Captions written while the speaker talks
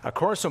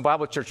Cornerstone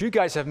Bible Church, you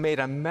guys have made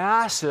a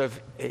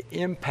massive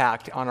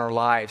impact on our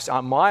lives,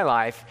 on my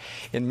life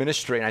in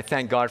ministry, and I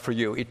thank God for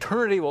you.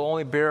 Eternity will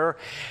only bear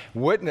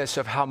witness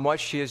of how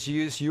much He has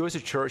used you as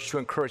a church to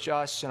encourage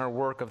us in our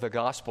work of the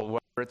gospel, whether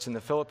it's in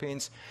the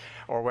Philippines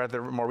or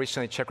whether more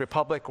recently Czech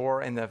Republic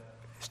or in the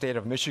state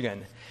of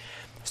Michigan.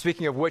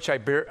 Speaking of which, I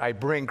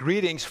bring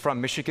greetings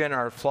from Michigan,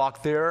 our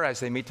flock there, as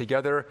they meet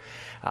together.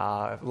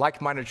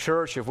 Like-minded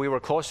church, if we were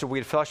closer,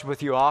 we'd fellowship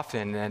with you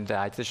often. And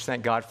I just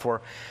thank God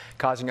for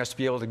causing us to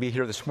be able to be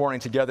here this morning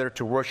together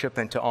to worship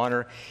and to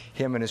honor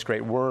Him and His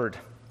great word.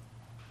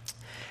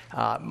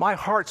 My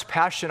heart's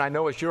passion, I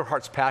know, is your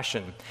heart's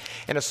passion.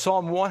 In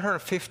Psalm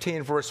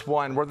 115, verse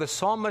 1, where the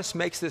psalmist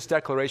makes this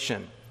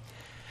declaration,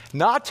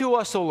 "Not to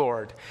us, O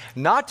Lord,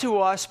 not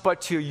to us,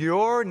 but to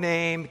your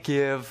name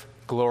give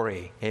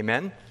glory."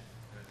 Amen?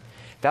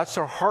 That's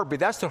our heartbeat.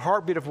 That's the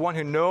heartbeat of one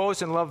who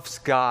knows and loves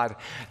God.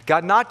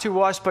 God, not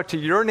to us, but to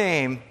your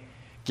name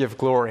give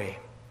glory.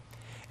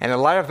 And in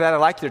light of that, I'd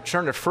like you to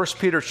turn to 1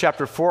 Peter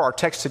chapter 4, our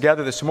text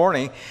together this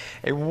morning,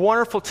 a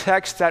wonderful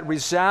text that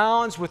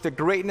resounds with the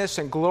greatness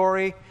and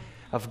glory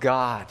of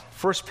God.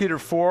 1 Peter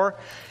 4,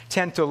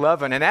 10 to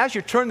 11. And as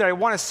you turn there, I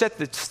want to set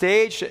the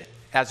stage,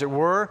 as it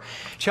were,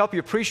 to help you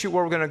appreciate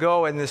where we're going to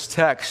go in this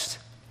text.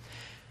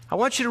 I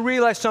want you to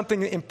realize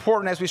something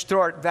important as we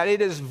start, that it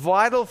is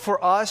vital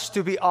for us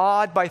to be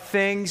awed by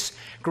things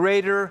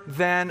greater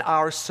than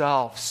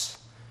ourselves.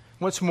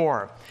 What's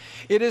more,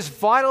 it is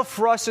vital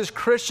for us as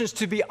Christians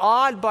to be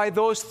awed by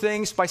those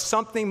things, by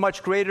something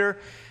much greater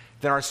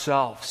than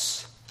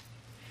ourselves.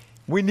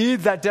 We need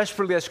that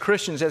desperately as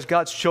Christians, as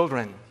God's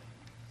children.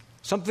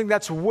 Something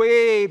that's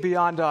way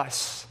beyond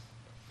us.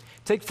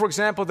 Take, for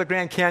example, the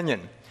Grand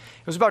Canyon.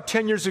 It was about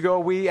 10 years ago,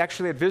 we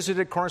actually had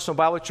visited Cornerstone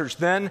Bible Church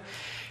then,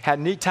 had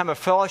a neat time of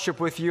fellowship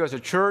with you as a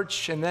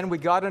church, and then we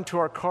got into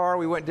our car,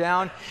 we went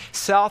down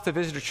south to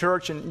visit a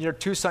church near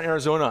Tucson,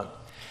 Arizona.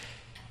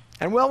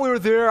 And while we were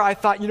there, I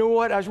thought, you know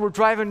what, as we're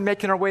driving,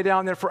 making our way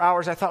down there for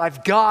hours, I thought,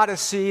 I've got to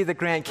see the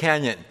Grand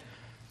Canyon.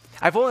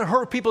 I've only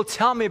heard people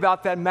tell me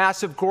about that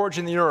massive gorge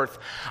in the earth.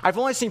 I've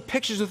only seen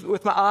pictures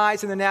with my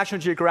eyes in the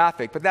National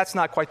Geographic, but that's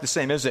not quite the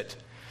same, is it?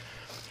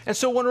 And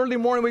so one early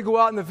morning, we go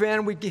out in the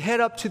van, we head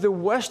up to the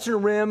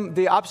western rim,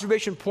 the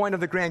observation point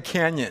of the Grand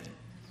Canyon.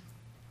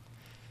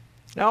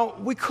 Now,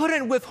 we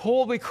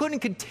couldn't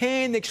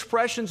contain the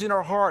expressions in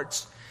our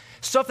hearts.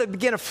 Stuff that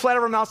began to flood out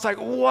of our mouths like,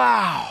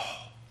 wow,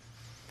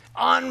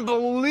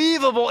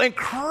 unbelievable,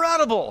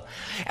 incredible.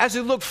 As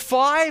we looked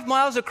 5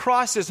 miles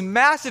across this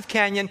massive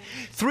canyon,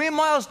 3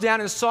 miles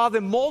down, and saw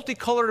the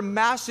multicolored,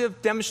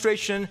 massive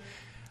demonstration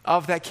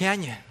of that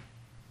canyon.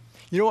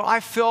 You know what? I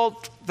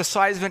felt the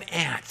size of an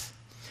ant.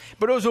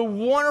 But it was a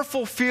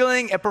wonderful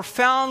feeling, a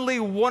profoundly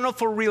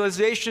wonderful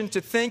realization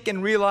to think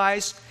and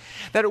realize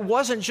that it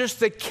wasn't just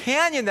the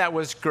canyon that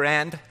was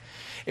grand.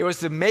 It was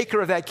the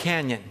maker of that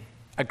canyon,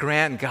 a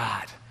grand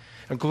God,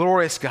 a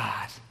glorious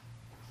God.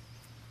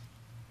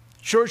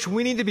 Church,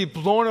 we need to be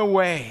blown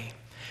away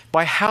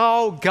by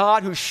how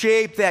God, who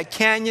shaped that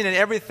canyon and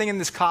everything in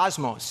this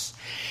cosmos,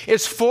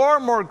 is far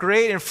more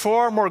great and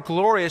far more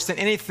glorious than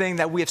anything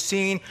that we have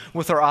seen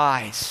with our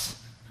eyes.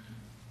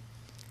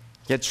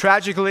 Yet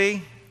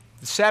tragically,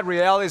 the sad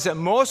reality is that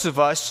most of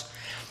us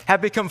have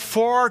become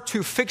far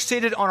too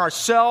fixated on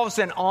ourselves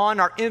and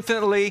on our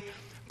infinitely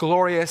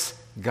glorious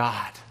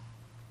God.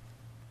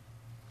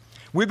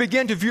 We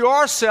begin to view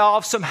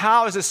ourselves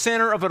somehow as the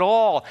center of it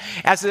all,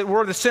 as it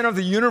were the center of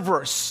the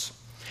universe.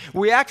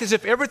 We act as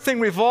if everything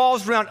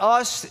revolves around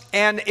us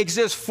and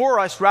exists for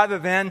us rather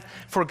than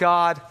for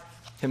God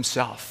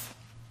Himself.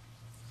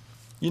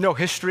 You know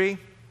history.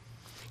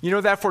 You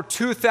know that for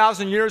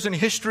 2,000 years in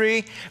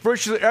history,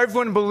 virtually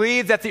everyone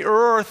believed that the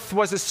earth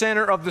was the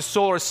center of the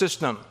solar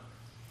system.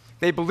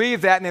 They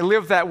believed that and they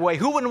lived that way.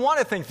 Who wouldn't want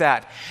to think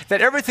that?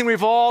 That everything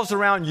revolves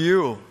around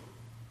you.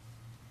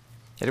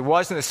 And it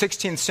was in the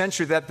 16th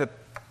century that the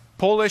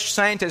Polish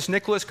scientist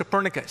Nicholas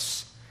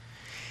Copernicus,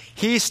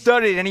 he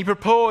studied and he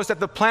proposed that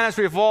the planets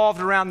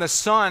revolved around the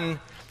sun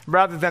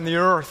rather than the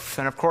earth.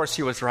 And of course,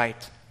 he was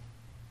right.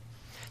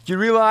 Do you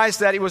realize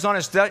that it was on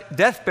his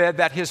deathbed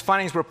that his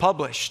findings were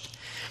published?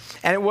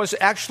 And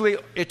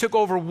it took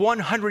over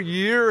 100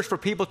 years for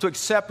people to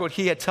accept what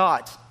he had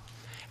taught.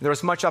 And there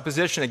was much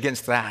opposition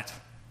against that.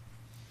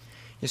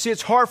 You see,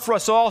 it's hard for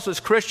us also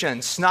as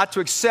Christians not to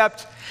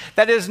accept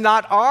that it is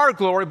not our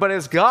glory, but it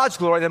is God's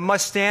glory that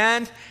must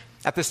stand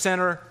at the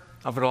center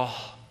of it all.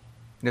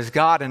 It is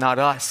God and not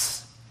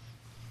us.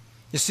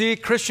 You see,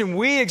 Christian,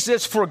 we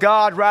exist for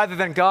God rather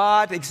than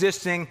God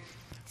existing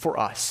for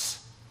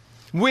us.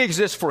 We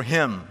exist for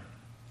Him.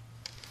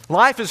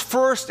 Life is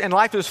first and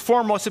life is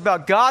foremost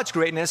about God's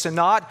greatness and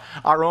not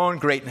our own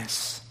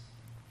greatness.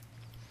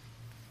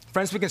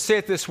 Friends, we can say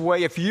it this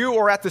way. If you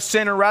are at the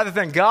center rather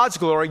than God's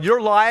glory, your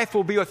life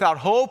will be without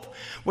hope,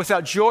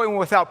 without joy, and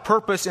without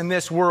purpose in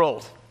this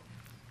world.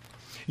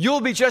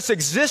 You'll be just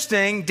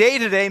existing day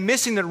to day,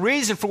 missing the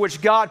reason for which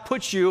God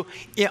puts you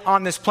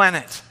on this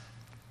planet.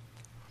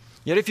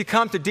 Yet if you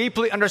come to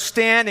deeply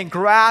understand and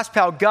grasp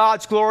how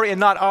God's glory and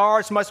not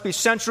ours must be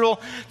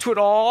central to it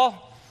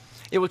all,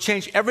 It will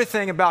change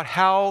everything about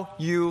how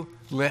you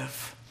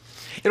live.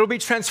 It will be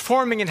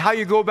transforming in how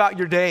you go about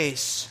your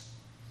days.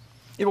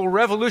 It will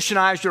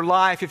revolutionize your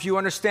life if you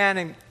understand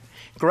and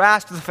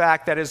grasp the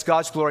fact that it's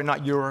God's glory,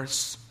 not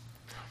yours.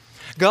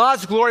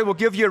 God's glory will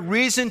give you a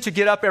reason to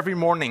get up every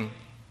morning.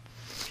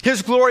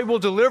 His glory will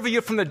deliver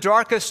you from the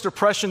darkest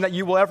depression that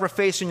you will ever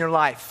face in your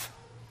life.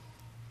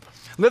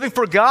 Living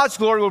for God's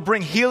glory will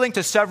bring healing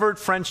to severed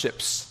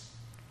friendships.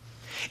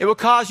 It will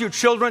cause your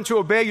children to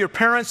obey your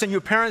parents and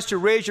your parents to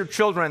raise your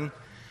children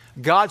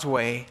God's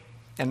way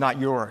and not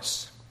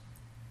yours.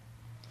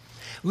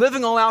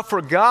 Living all out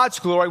for God's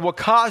glory will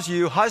cause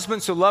you,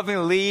 husbands, to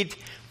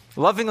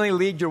lovingly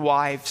lead your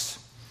wives,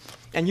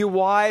 and you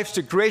wives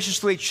to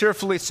graciously,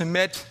 cheerfully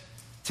submit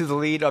to the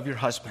lead of your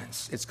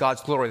husbands. It's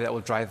God's glory that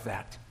will drive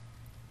that.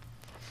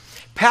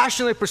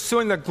 Passionately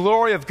pursuing the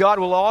glory of God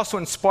will also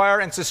inspire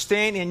and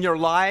sustain in your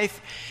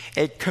life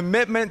a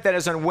commitment that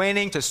is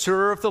unwaning to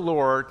serve the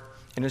Lord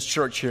in His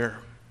church here.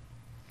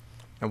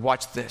 And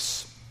watch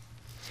this.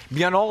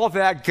 Beyond all of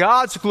that,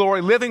 God's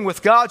glory, living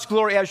with God's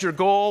glory as your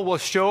goal, will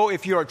show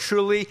if you are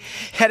truly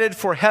headed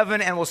for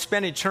heaven and will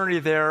spend eternity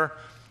there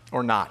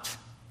or not.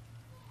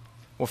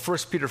 Well, 1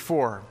 Peter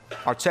 4,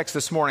 our text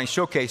this morning,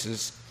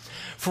 showcases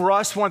for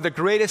us one of the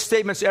greatest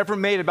statements ever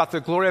made about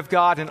the glory of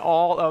God in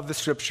all of the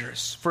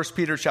Scriptures. 1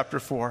 Peter chapter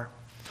 4.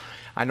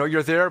 I know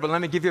you're there, but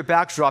let me give you a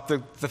backdrop. The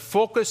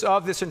focus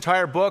of this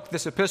entire book,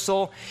 this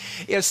epistle,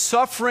 is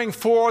suffering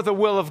for the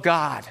will of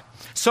God.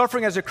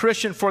 Suffering as a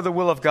Christian for the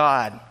will of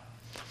God.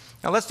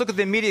 Now let's look at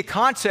the immediate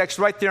context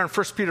right there in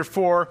 1 Peter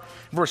 4,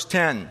 verse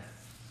 10.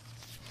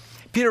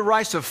 Peter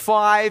writes of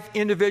 5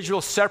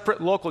 individual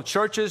separate local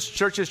churches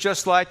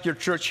just like your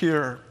church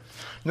here.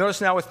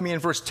 Notice now with me in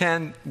verse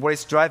 10 what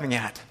he's driving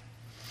at.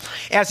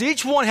 As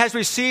each one has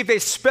received a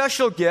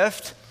special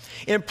gift,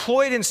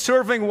 employed in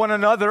serving one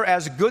another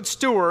as good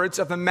stewards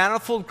of the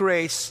manifold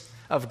grace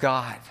of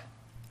God.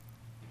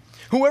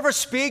 Whoever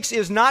speaks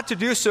is to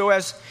do so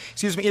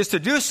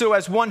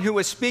as one who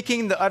is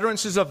speaking the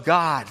utterances of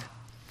God.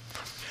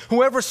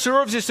 Whoever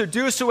serves is to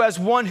do so as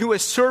one who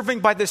is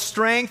serving by the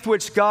strength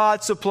which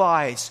God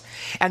supplies.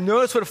 And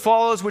notice what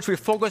follows, which we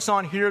focus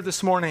on here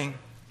this morning.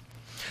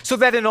 So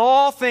that in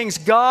all things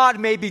God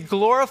may be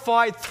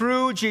glorified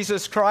through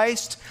Jesus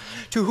Christ,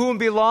 to whom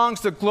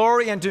belongs the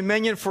glory and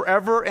dominion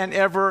forever and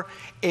ever.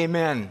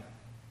 Amen.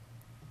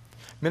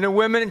 Men and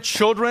women,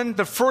 children,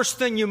 the first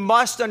thing you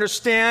must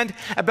understand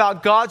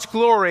about God's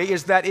glory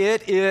is that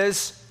it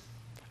is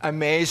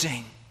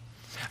amazing.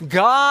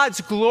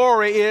 God's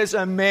glory is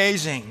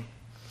amazing.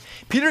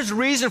 Peter's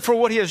reason for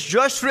what he has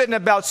just written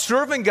about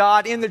serving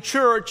God in the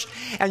church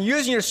and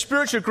using his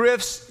spiritual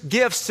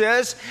gifts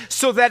says,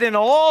 so that in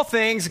all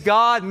things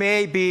God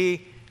may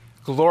be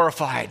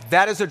glorified.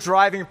 That is the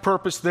driving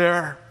purpose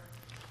there.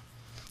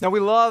 Now we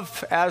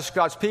love, as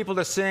God's people,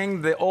 to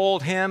sing the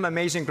old hymn,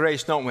 Amazing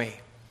Grace, don't we?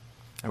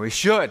 And we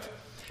should,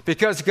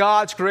 because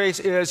God's grace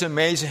is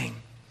amazing.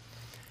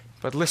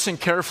 But listen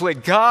carefully,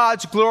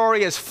 God's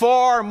glory is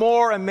far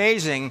more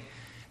amazing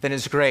than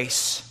His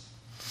grace.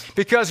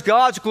 Because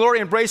God's glory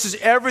embraces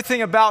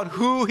everything about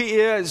who He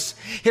is,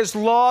 His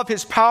love,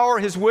 His power,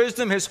 His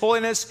wisdom, His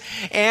holiness,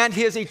 and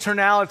His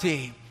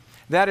eternality.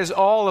 That is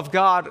all of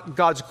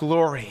God's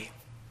glory.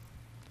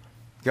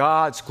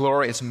 God's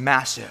glory is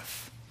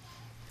massive.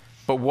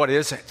 But what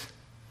is it?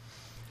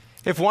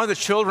 If one of the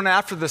children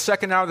after the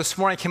second hour this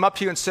morning came up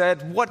to you and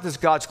said, what does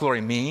God's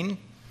glory mean?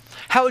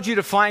 How would you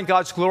define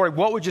God's glory?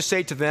 What would you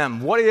say to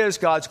them? What is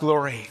God's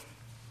glory?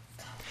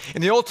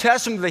 In the Old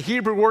Testament, the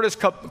Hebrew word is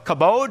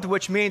kabod,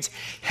 which means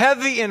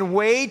heavy in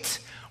weight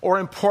or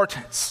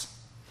importance.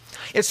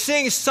 It's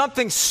seeing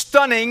something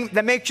stunning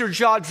that makes your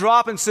jaw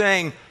drop and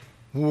saying,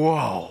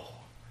 whoa,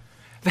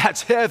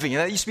 that's heavy. And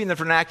that used to be in the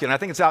vernacular, and I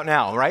think it's out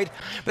now, right?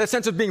 But that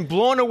sense of being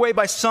blown away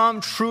by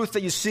some truth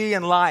that you see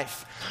in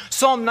life.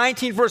 Psalm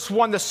 19, verse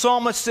 1, the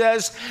psalmist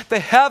says, the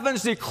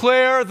heavens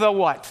declare the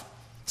what?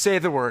 Say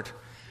the word.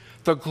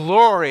 The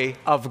glory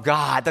of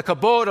God, the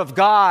kabod of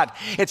God.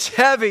 It's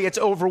heavy, it's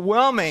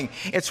overwhelming,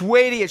 it's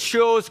weighty, it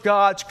shows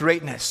God's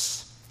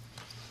greatness.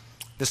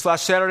 This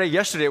last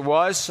yesterday it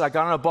was, I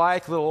got on a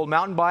bike, a little old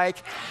mountain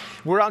bike.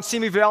 We're out in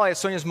Simi Valley at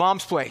Sonia's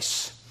mom's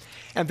place.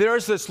 And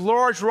there's this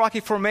large rocky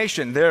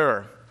formation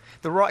there.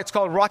 It's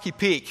called Rocky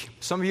Peak.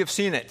 Some of you have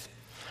seen it.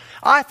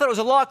 I thought it was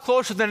a lot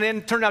closer than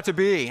it turned out to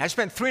be. I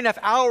spent 3.5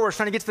 hours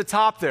trying to get to the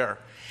top there.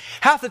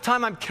 Half the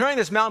time I'm carrying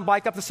this mountain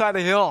bike up the side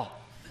of the hill.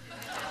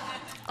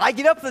 I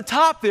get up to the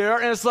top there,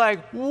 and it's like,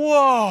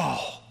 whoa.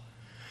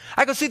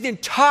 I could see the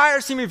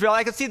entire Simi Valley.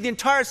 I could see the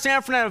entire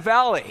San Fernando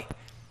Valley.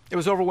 It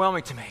was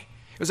overwhelming to me.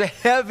 It was a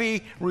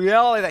heavy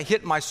reality that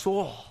hit my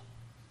soul.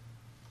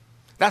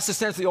 That's the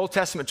sense of the Old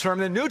Testament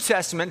term. In the New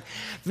Testament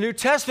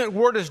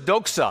word is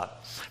doxa,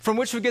 from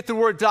which we get the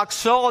word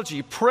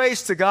doxology,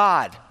 praise to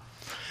God.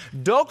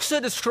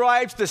 Doxa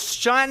describes the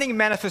shining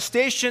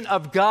manifestation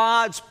of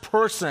God's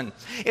person.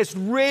 It's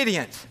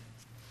radiant.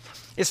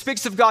 It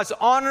speaks of God's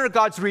honor,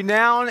 God's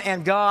renown,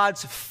 and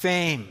God's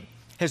fame,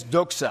 His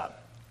doxa.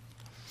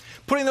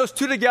 Putting those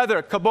two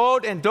together,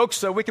 kabod and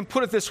doxa, we can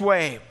put it this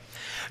way.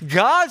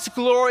 God's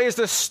glory is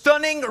the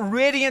stunning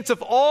radiance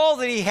of all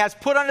that he has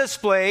put on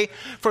display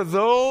for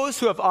those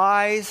who have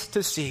eyes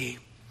to see.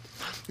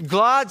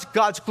 God's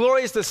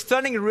glory is the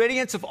stunning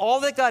radiance of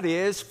all that God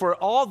is for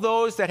all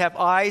those that have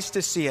eyes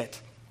to see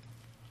it.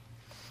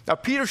 Now,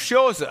 Peter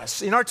shows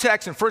us in our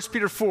text in 1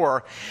 Peter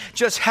 4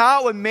 just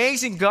how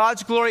amazing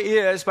God's glory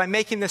is by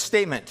making this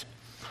statement.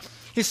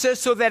 He says,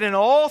 so that in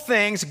all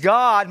things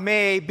God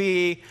may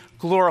be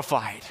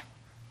glorified.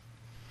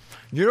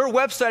 Your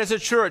website as a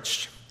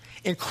church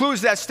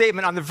includes that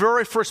statement on the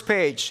very first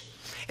page.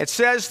 It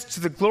says, to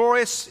the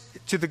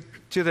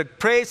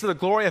praise of the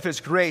glory of his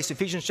grace,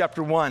 Ephesians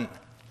chapter 1.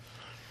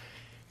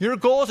 Your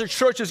goal as a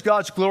church is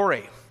God's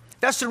glory.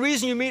 That's the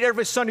reason you meet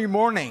every Sunday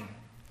morning.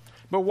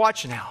 But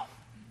watch now.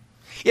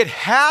 It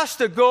has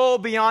to go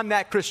beyond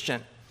that,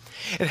 Christian.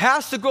 It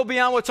has to go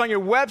beyond what's on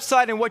your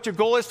website and what your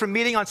goal is for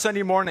meeting on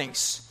Sunday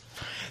mornings.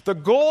 The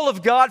goal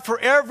of God for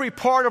every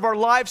part of our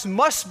lives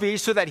must be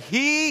so that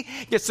he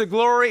gets the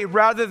glory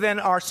rather than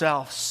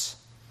ourselves.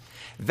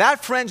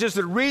 That, friends, is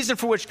the reason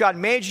for which God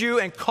made you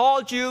and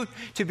called you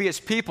to be his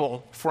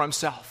people for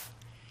himself.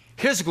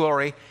 His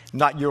glory,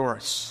 not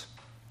yours.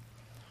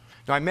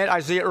 Now, I met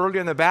Isaiah earlier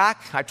in the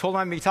back. I told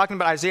him I'd be talking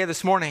about Isaiah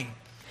this morning.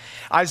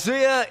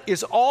 Isaiah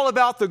is all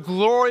about the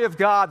glory of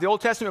God. The Old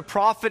Testament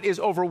prophet is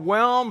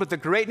overwhelmed with the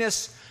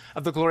greatness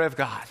of the glory of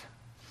God.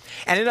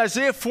 And in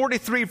Isaiah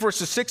 43,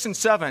 verses 6 and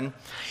 7,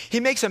 he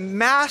makes a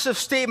massive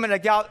statement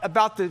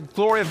about the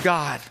glory of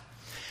God.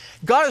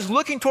 God is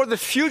looking toward the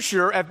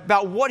future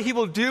about what he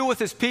will do with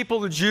his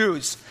people, the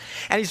Jews.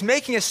 And he's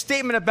making a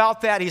statement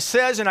about that. He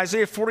says in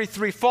Isaiah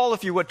 43, follow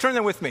if you would. Turn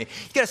them with me.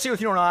 You got to see it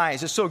with your own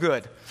eyes. It's so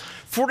good.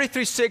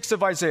 43:6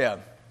 of Isaiah,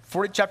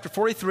 chapter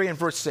 43 and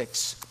verse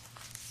 6.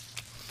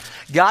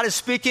 God is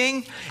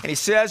speaking, and he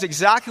says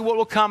exactly what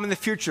will come in the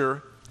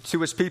future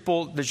to his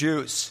people, the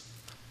Jews.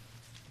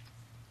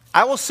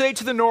 I will say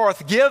to the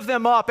north, give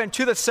them up, and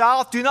to the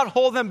south, do not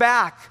hold them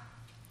back.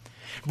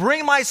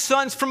 Bring my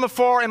sons from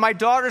afar and my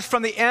daughters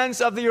from the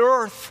ends of the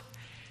earth.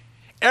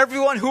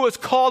 Everyone who is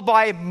called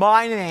by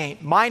my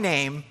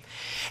name,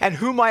 and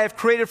whom I have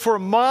created for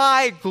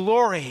my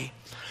glory,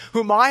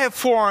 whom I have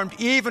formed,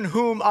 even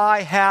whom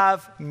I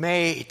have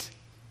made.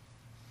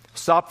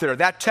 Stop there.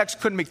 That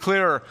text couldn't be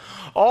clearer.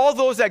 All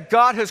those that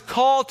God has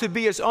called to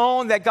be his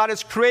own, that God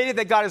has created,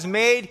 that God has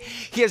made,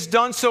 he has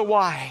done so.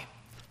 Why?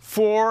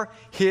 For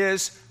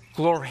his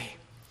glory.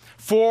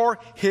 For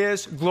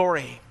his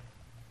glory.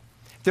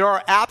 There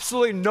are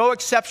absolutely no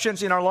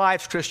exceptions in our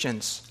lives,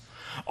 Christians.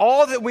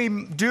 All that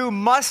we do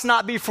must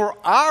not be for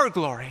our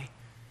glory,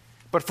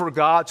 but for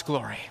God's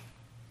glory.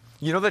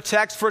 You know the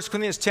text, 1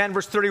 Corinthians 10,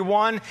 verse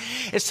 31,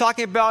 it's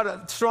talking about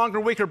a stronger,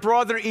 weaker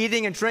brother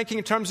eating and drinking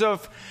in terms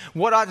of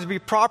what ought to be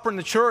proper in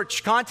the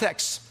church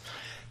context.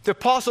 The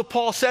Apostle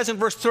Paul says in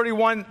verse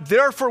 31,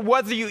 therefore,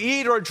 whether you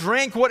eat or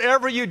drink,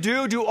 whatever you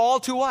do, do all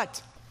to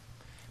what?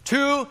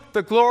 To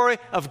the glory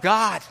of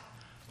God.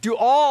 Do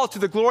all to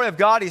the glory of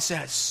God, he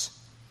says.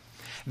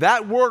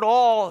 That word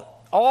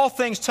all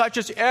things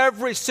touches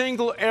every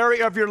single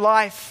area of your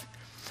life.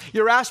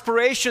 Your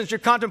aspirations, your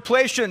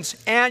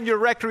contemplations, and your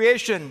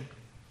recreation.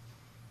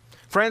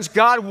 Friends,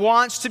 God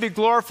wants to be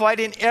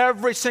glorified in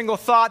every single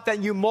thought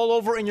that you mull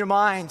over in your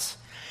minds.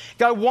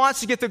 God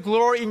wants to get the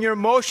glory in your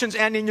emotions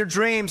and in your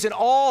dreams and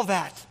all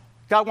that.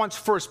 God wants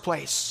first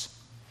place.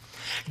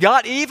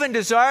 God even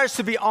desires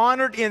to be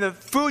honored in the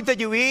food that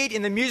you eat,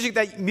 in the music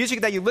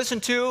that you listen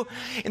to,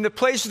 in the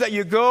places that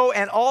you go,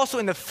 and also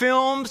in the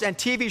films and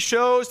TV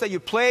shows that you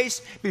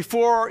place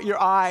before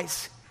your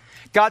eyes.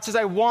 God says,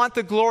 I want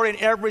the glory in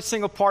every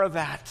single part of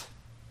that.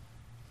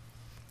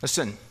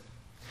 Listen,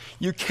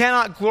 you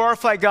cannot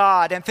glorify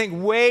God and think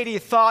weighty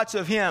thoughts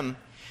of him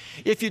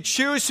if you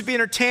choose to be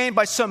entertained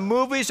by some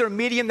movies or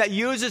medium that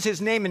uses his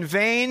name in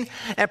vain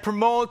and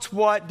promotes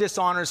what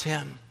dishonors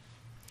him.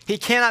 He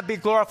cannot be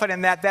glorified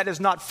in that. That does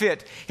not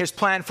fit his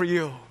plan for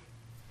you.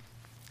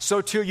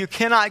 So too, you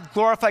cannot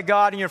glorify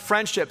God in your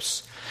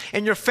friendships,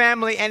 in your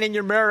family, and in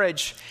your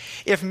marriage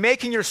if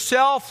making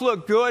yourself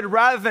look good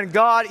rather than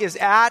God is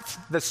at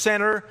the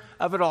center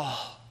of it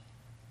all.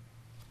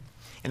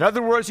 In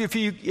other words, if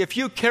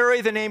you carry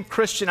the name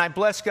Christian, I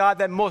bless God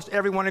that most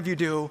every one of you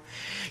do,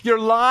 your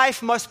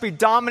life must be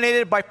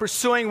dominated by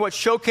pursuing what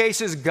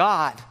showcases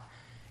God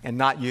and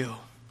not you.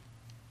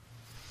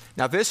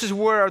 Now, this is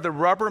where the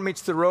rubber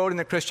meets the road in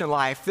the Christian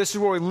life. This is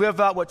where we live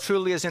out what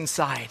truly is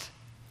inside.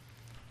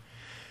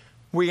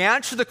 We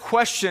answer the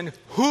question,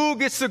 who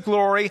gets the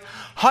glory,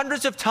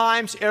 hundreds of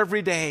times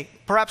every day,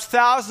 perhaps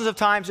thousands of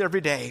times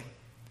every day.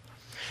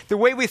 The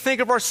way we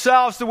think of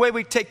ourselves, the way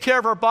we take care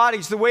of our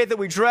bodies, the way that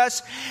we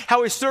dress,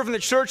 how we serve in the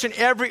church, and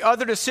every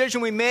other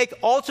decision we make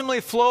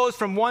ultimately flows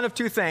from one of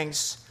two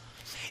things.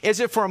 Is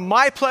it for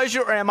my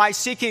pleasure, or am I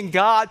seeking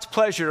God's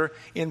pleasure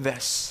in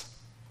this?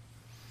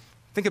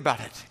 Think about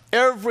it.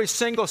 Every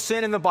single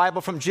sin in the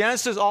Bible, from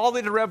Genesis all the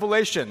way to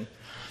Revelation,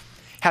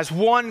 has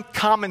one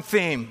common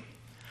theme.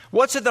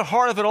 What's at the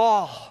heart of it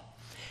all?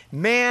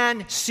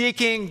 Man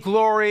seeking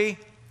glory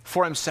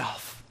for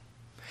himself.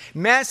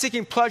 Man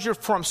seeking pleasure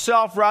for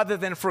himself rather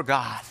than for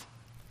God.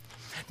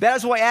 That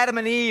is why Adam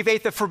and Eve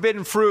ate the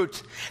forbidden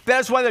fruit.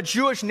 That is why the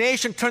Jewish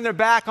nation turned their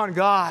back on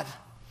God.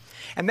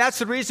 And that's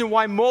the reason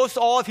why most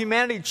all of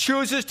humanity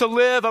chooses to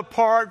live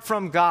apart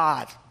from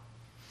God.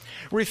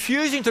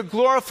 Refusing to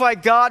glorify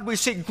God, we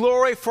seek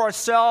glory for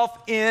ourselves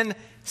in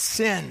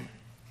sin.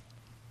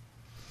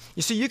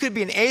 You see, you could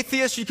be an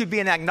atheist, you could be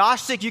an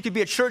agnostic, you could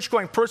be a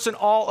church-going person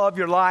all of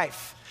your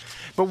life.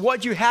 But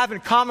what you have in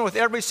common with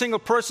every single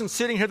person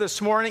sitting here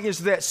this morning is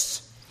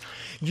this.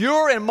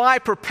 Your and my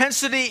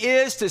propensity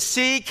is to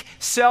seek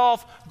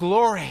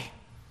self-glory,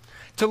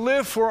 to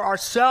live for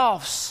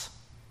ourselves.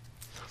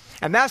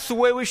 And that's the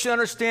way we should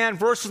understand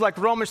verses like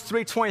Romans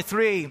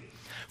 3:23.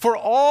 For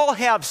all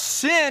have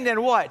sinned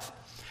and what?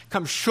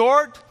 Come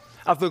short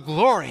of the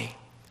glory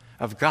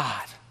of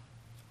God.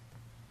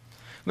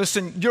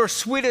 Listen, your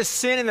sweetest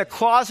sin in the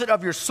closet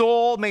of your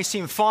soul may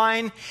seem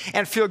fine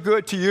and feel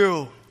good to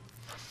you.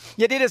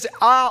 Yet it is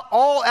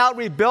all-out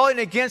rebellion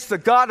against the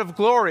God of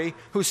glory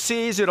who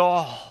sees it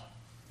all.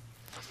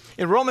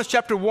 In Romans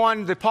chapter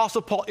 1, the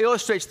Apostle Paul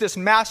illustrates this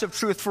massive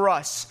truth for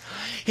us.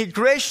 He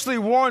graciously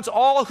warns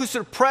all who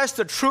suppress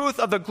the truth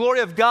of the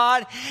glory of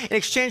God in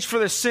exchange for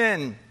their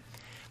sin.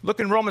 Look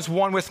in Romans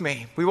 1 with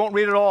me. We won't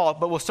read it all,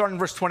 but we'll start in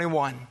verse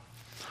 21.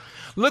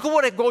 Look at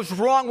what goes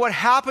wrong, what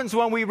happens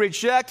when we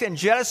reject and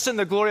jettison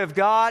the glory of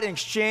God in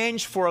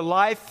exchange for a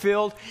life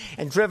filled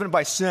and driven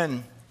by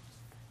sin.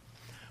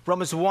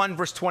 Romans 1,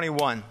 verse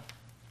 21.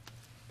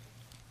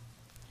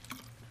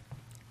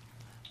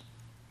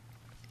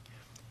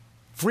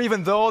 For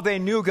even though they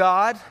knew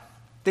God,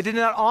 they did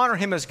not honor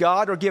him as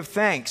God or give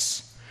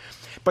thanks.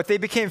 But they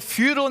became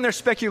futile in their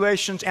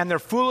speculations, and their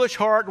foolish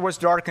heart was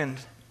darkened.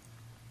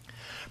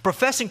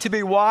 Professing to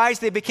be wise,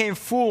 they became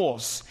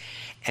fools.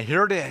 And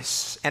here it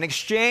is, and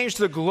exchanged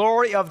the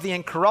glory of the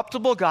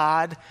incorruptible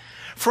God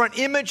for an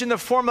image in the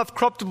form of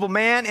corruptible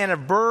man and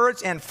of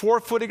birds and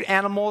four-footed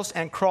animals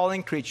and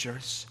crawling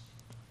creatures.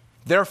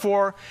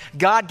 Therefore,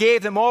 God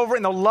gave them over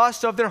in the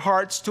lust of their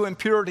hearts to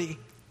impurity,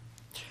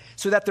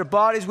 so that their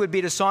bodies would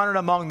be dishonored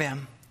among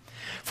them.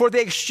 For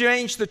they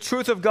exchanged the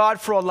truth of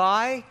God for a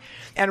lie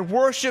and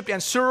worshiped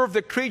and served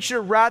the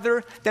creature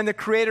rather than the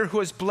Creator,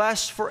 who is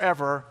blessed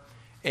forever.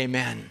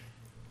 Amen.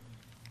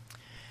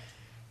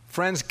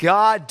 Friends,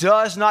 God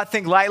does not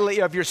think lightly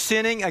of your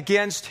sinning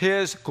against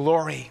his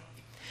glory.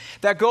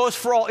 That goes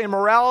for all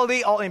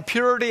immorality, all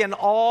impurity, and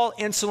all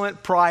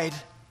insolent pride.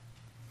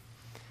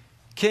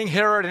 King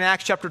Herod in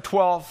Acts chapter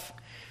 12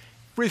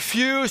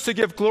 refused to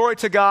give glory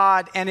to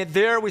God, and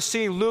there we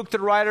see Luke the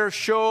writer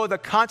show the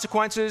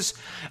consequences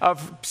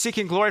of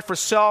seeking glory for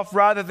self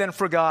rather than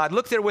for God.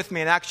 Look there with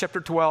me in Acts chapter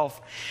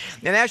 12.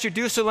 And as you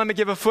do so, let me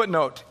give a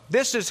footnote.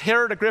 This is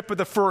Herod Agrippa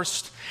I,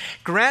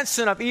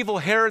 grandson of evil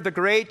Herod the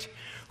Great,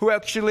 who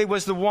actually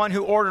was the one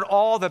who ordered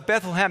all the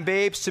Bethlehem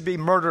babes to be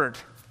murdered.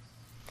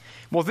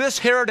 Well, this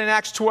Herod in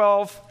Acts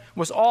 12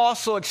 was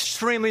also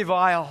extremely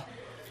vile.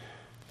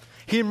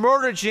 He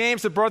murdered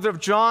James, the brother of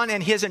John,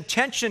 and his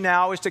intention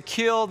now is to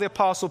kill the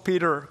Apostle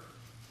Peter.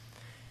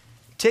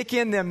 Take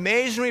in the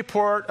amazing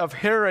report of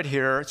Herod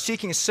here,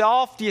 seeking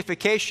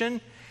self-deification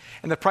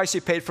and the price he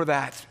paid for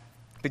that.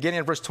 Beginning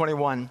in verse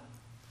 21.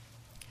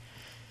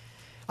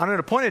 On an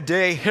appointed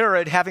day,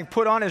 Herod, having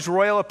put on his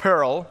royal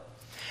apparel,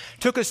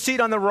 took a seat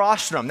on the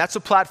rostrum, that's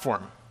a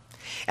platform,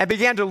 and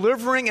began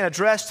delivering an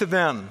address to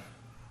them.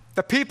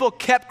 The people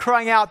kept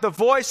crying out, the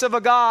voice of a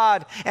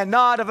God and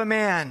not of a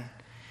man.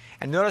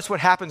 And notice what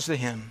happens to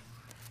him.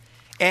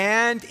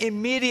 And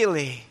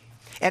immediately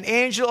an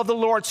angel of the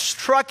Lord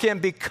struck him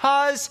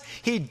because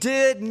he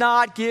did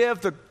not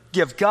give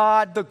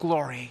God the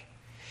glory.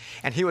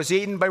 And he was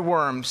eaten by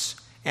worms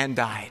and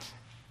died.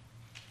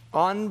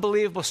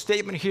 Unbelievable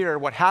statement here.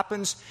 What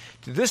happens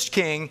to this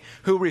king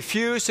who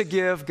refused to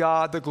give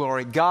God the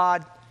glory?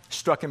 God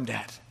struck him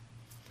dead.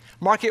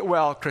 Mark it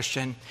well,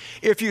 Christian.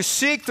 If you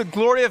seek the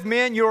glory of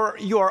men, you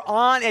are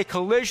on a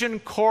collision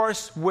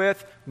course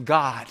with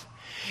God.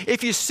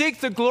 If you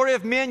seek the glory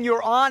of men,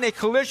 you're on a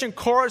collision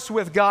course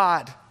with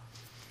God.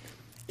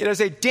 It is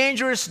a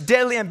dangerous,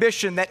 deadly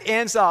ambition that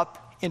ends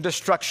up in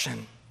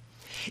destruction.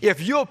 If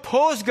you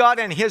oppose God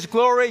and his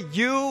glory,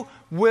 you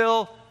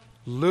will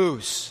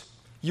lose.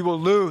 You will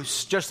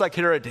lose, just like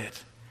Herod did.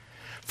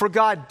 For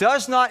God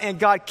does not and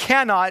God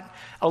cannot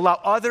allow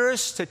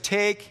others to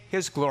take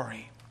his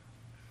glory.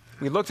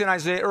 We looked in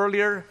Isaiah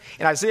earlier,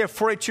 in Isaiah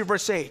 42,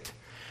 verse 8.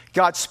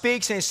 God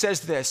speaks and he says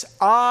this,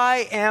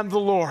 I am the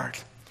Lord.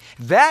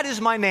 That is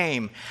my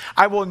name.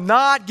 I will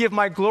not give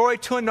my glory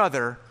to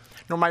another,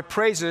 nor my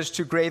praises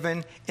to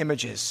graven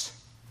images.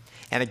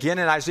 And again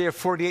in Isaiah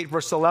 48,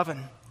 verse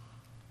 11,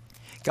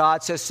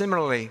 God says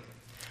similarly,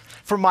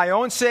 For my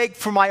own sake,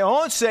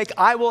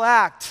 I will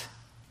act.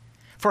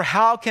 For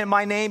how can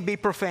my name be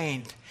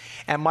profaned?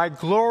 And my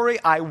glory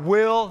I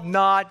will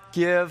not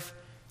give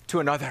to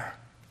another.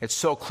 It's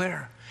so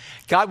clear.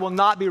 God will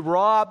not be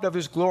robbed of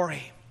his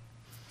glory.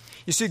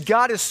 You see,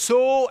 God is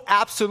so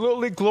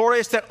absolutely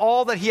glorious that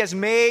all that he has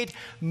made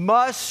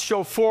must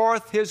show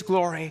forth his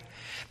glory.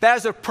 That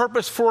is the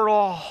purpose for it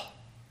all.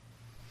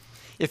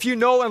 If you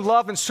know and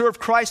love and serve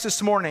Christ this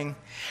morning,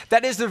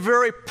 that is the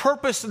very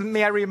purpose,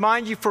 may I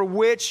remind you, for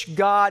which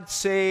God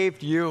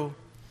saved you.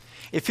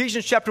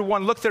 Ephesians chapter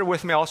 1, look there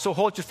with me. Also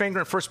hold your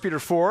finger in 1 Peter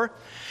 4.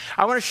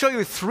 I want to show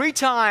you 3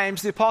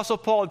 times the Apostle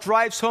Paul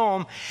drives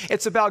home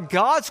it's about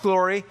God's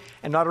glory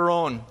and not our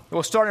own.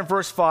 We'll start in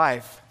verse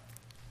 5.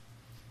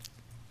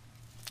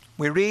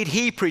 We read,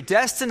 He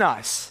predestined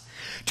us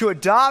to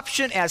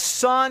adoption as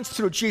sons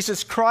through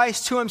Jesus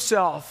Christ to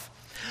Himself,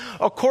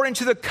 according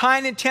to the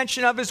kind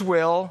intention of His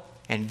will,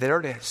 and there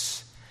it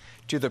is,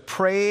 to the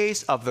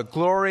praise of the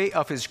glory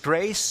of His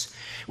grace,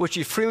 which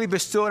He freely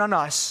bestowed on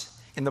us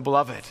in the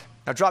Beloved.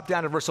 Now drop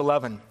down to verse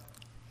 11.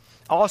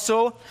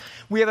 Also,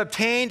 we have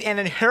obtained an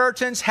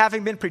inheritance,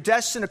 having been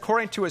predestined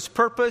according to His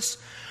purpose,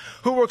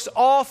 who works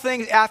all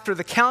things after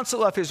the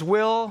counsel of His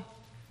will,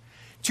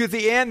 to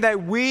the end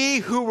that we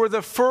who were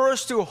the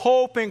first to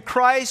hope in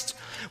Christ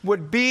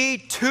would be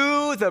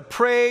to the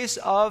praise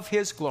of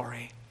His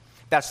glory.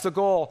 That's the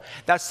goal.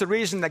 That's the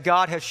reason that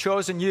God has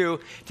chosen you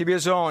to be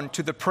His own,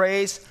 to the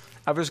praise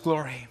of His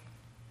glory.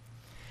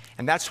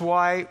 And that's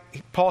why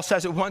Paul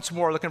says it once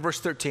more. Look in verse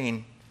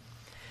 13.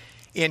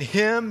 In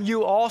Him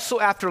you also,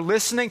 after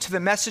listening to the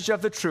message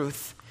of the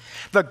truth,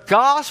 the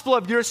gospel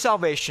of your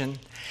salvation,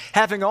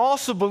 having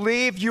also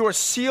believed, you are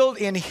sealed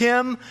in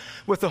Him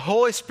with the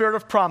Holy Spirit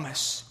of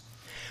promise,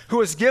 who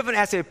is given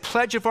as a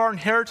pledge of our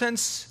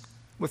inheritance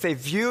with a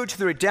view to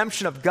the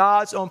redemption of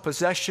God's own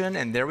possession.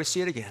 And there we see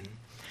it again.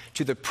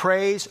 To the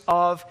praise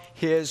of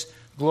His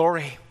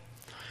glory.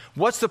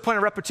 What's the point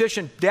of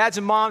repetition? Dads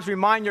and moms,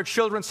 remind your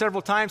children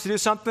several times to do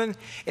something.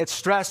 It's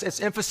stress,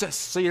 it's emphasis,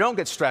 so you don't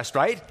get stressed,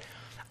 right?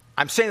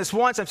 I'm saying this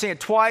once, I'm saying it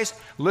twice.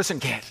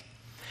 Listen, kid.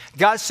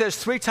 God says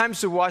 3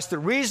 times to us, the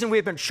reason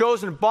we've been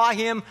chosen by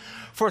Him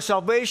for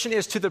salvation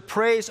is to the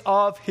praise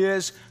of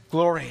His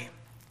glory.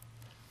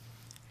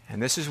 And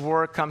this is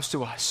where it comes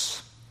to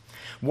us.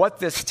 What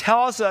this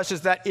tells us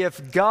is that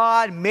if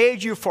God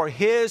made you for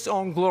His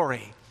own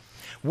glory,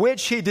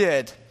 which He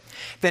did,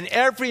 then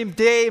every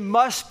day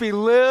must be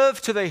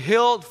lived to the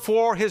hilt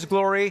for His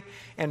glory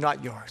and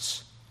not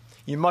yours.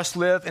 You must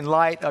live in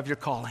light of your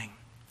calling.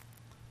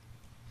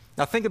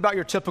 Now think about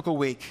your typical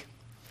week.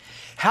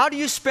 How do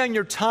you spend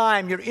your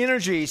time, your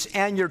energies,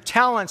 and your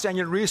talents and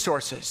your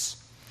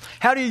resources?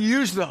 How do you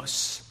use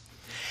those?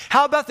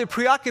 How about the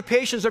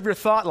preoccupations of your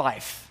thought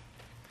life?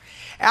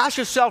 Ask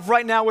yourself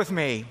right now with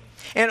me,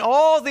 in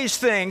all these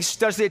things,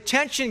 does the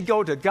attention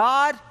go to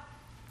God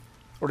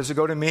or does it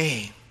go to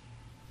me?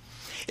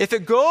 If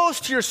it goes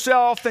to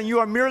yourself, then you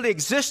are merely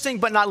existing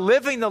but not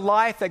living the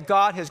life that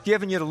God has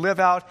given you to live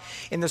out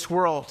in this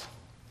world.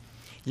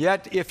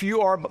 Yet, if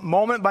you are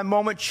moment by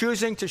moment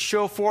choosing to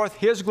show forth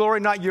His glory,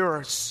 not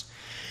yours,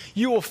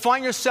 you will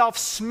find yourself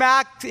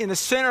smacked in the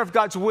center of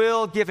God's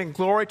will, giving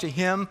glory to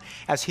Him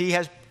as He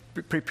has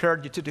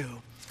prepared you to do.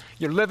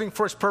 You're living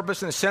for His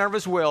purpose in the center of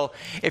His will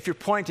if you're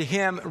pointing to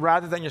Him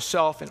rather than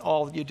yourself in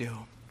all that you do.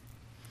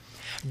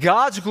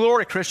 God's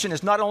glory, Christian,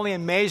 is not only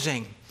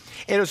amazing,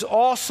 it is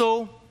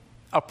also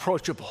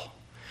approachable.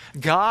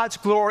 God's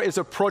glory is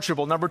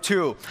approachable. Number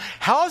 2,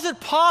 how is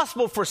it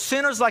possible for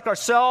sinners like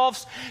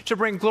ourselves to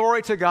bring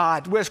glory to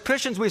God? As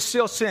Christians, we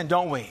still sin,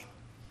 don't we?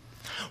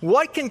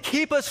 What can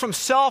keep us from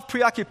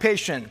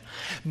self-preoccupation?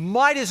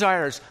 My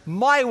desires,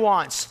 my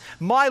wants,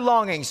 my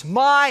longings,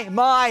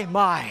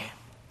 my.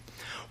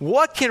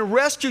 What can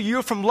rescue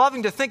you from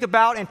loving to think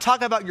about and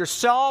talk about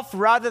yourself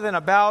rather than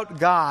about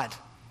God?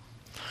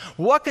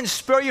 What can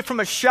spare you from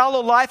a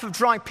shallow life of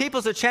drawing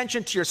people's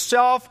attention to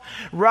yourself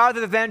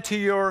rather than to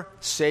your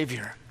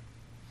Savior?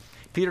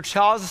 Peter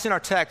tells us in our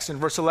text in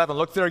verse 11,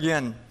 look there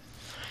again.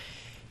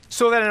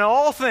 So that in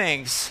all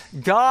things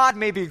God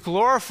may be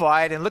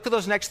glorified, and look at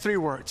those next 3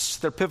 words,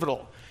 they're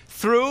pivotal.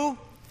 Through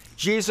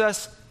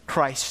Jesus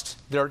Christ.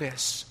 There it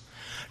is.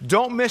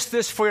 Don't miss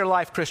this for your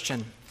life,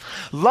 Christian.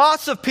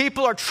 Lots of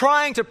people are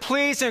trying to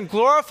please and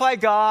glorify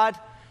God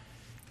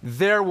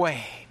their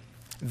way.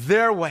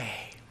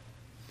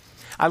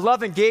 I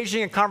love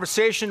engaging in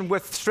conversation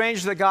with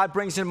strangers that God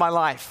brings in my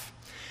life.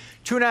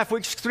 2.5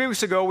 weeks, 3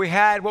 weeks ago, we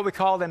had what we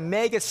called a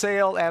mega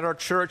sale at our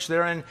church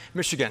there in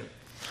Michigan.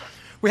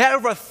 We had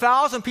over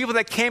 1,000 people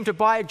that came to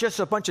buy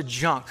just a bunch of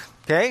junk,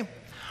 okay?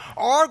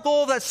 Our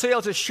goal of that sale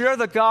is to share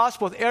the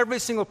gospel with every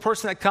single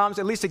person that comes,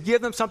 at least to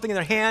give them something in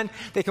their hand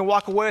they can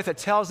walk away with that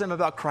tells them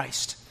about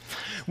Christ.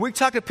 We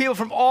talk to people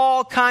from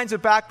all kinds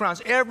of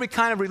backgrounds, every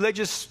kind of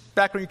religious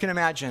background you can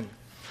imagine.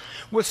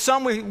 With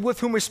some with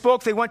whom we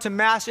spoke, they went to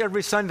Mass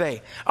every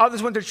Sunday.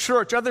 Others went to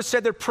church. Others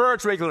said their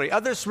prayers regularly.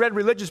 Others read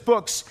religious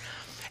books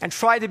and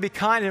tried to be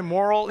kind and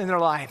moral in their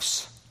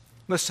lives.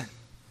 Listen,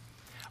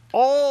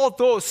 all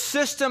those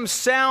systems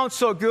sound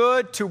so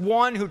good to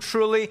one who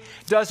truly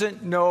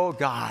doesn't know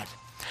God.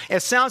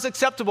 It sounds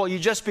acceptable. You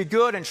just be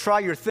good and try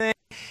your thing,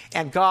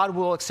 and God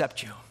will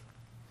accept you.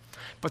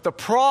 But the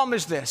problem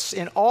is this: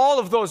 in all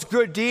of those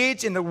good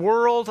deeds in the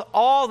world,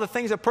 all the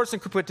things a person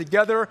could put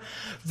together,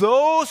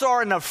 those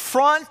are an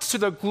affront to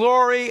the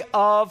glory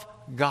of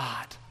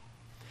God.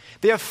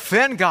 They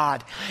offend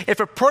God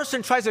if a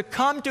person tries to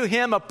come to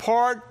Him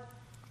apart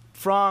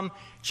from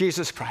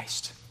Jesus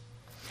Christ.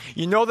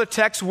 You know the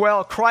text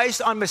well.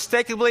 Christ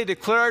unmistakably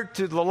declared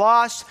to the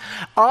lost,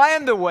 I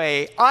am the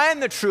way, I am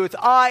the truth,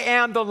 I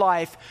am the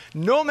life.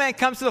 No man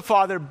comes to the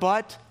Father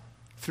but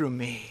through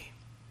me.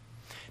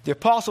 The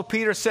Apostle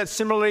Peter said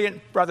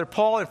similarly,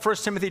 Paul in 1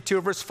 Timothy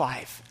 2, verse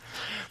 5.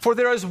 For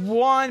there is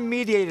one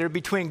mediator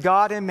between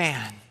God and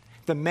man,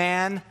 the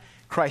man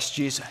Christ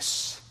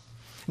Jesus.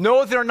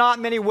 No, there are not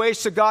many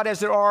ways to God as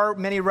there are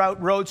many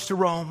roads to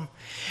Rome.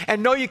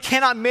 And no, you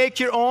cannot make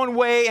your own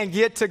way and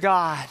get to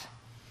God.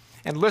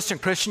 And listen,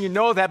 Christian, you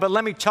know that, but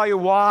let me tell you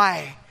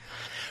why.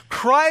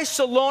 Christ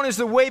alone is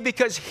the way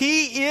because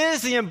he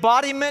is the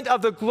embodiment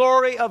of the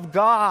glory of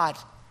God.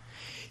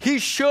 He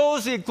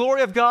shows the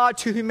glory of God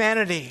to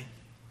humanity.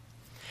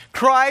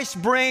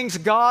 Christ brings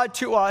God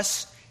to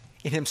us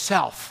in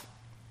himself.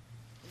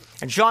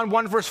 In John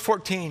 1, verse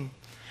 14,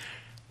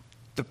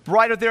 the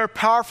writer there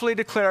powerfully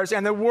declares,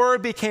 and the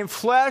Word became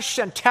flesh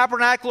and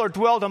tabernacled or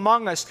dwelled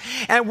among us.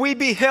 And we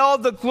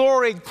beheld the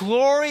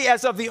glory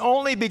as of the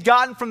only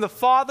begotten from the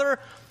Father,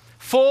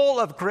 full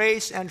of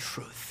grace and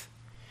truth.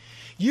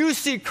 You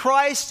see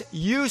Christ,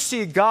 you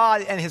see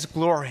God and his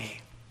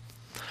glory.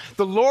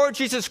 The Lord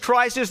Jesus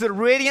Christ is the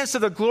radiance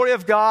of the glory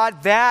of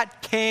God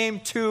that came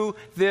to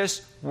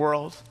this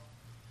world.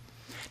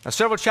 Now,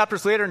 several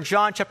chapters later in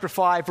John chapter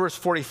 5, verse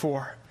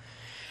 44,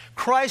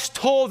 Christ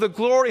told the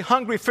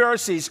glory-hungry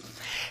Pharisees,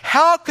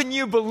 how can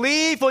you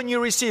believe when you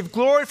receive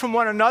glory from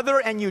one another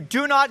and you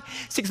do not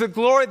seek the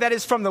glory that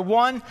is from the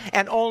one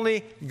and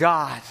only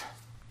God?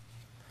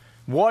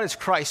 What is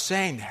Christ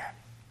saying there?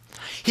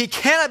 He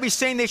cannot be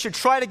saying they should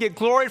try to get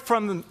glory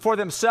for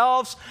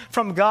themselves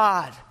from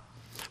God.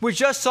 We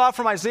just saw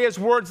from Isaiah's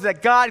words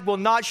that God will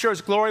not share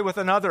his glory with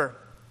another.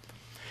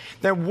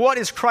 Then what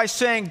is Christ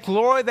saying?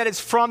 Glory that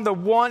is from the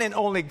one and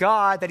only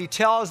God that he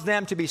tells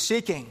them to be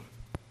seeking.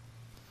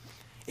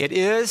 It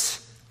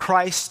is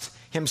Christ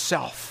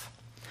himself.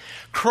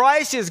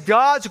 Christ is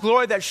God's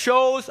glory that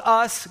shows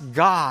us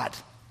God.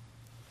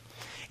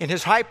 In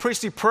his high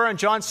priestly prayer in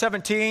John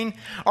 17,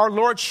 our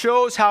Lord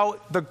shows how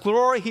the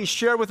glory he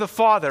shared with the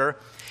Father,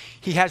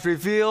 he has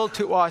revealed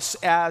to us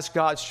as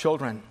God's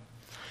children.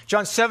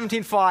 John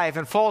 17:5,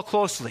 and follow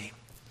closely.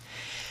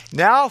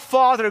 Now,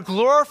 Father,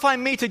 glorify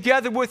me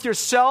together with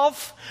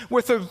yourself,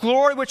 with the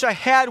glory which I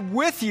had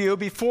with you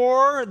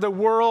before the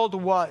world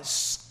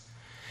was.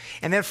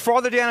 And then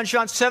farther down in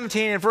John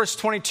 17 and verse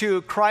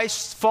 22,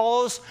 Christ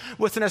follows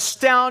with an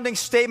astounding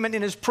statement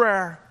in his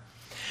prayer.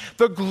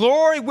 The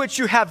glory which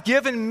you have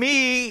given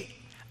me,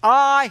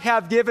 I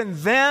have given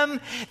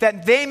them,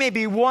 that they may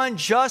be one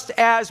just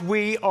as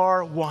we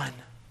are one.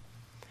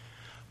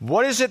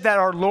 What is it that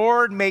our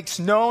Lord makes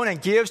known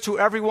and gives to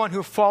everyone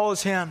who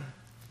follows him?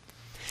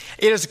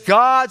 It is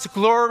God's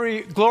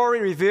glory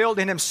revealed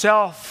in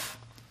himself.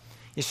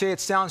 You say it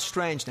sounds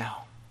strange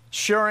now,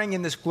 sharing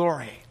in this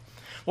glory.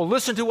 Well,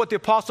 listen to what the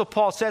Apostle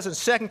Paul says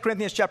in 2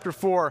 Corinthians chapter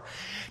 4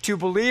 to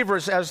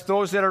believers as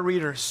those that are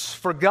readers.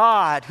 For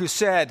God, who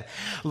said,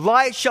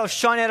 light shall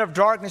shine out of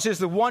darkness, is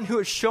the one who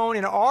has shown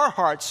in our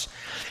hearts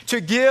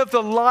to give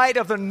the light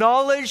of the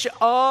knowledge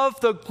of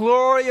the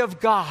glory of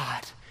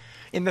God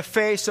in the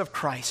face of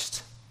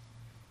Christ.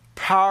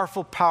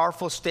 Powerful,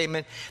 powerful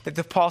statement that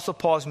the Apostle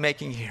Paul is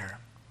making here.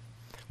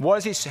 What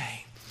is he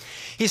saying?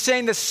 He's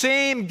saying the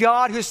same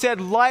God who said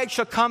light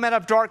shall come out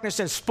of darkness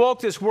and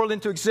spoke this world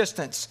into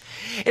existence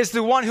is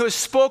the one who has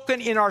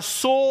spoken in our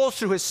souls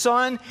through his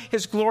Son,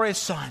 his glorious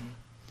Son.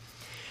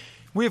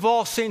 We've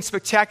all seen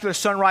spectacular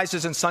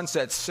sunrises and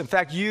sunsets. In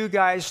fact, you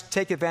guys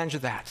take advantage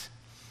of that.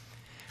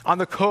 On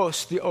the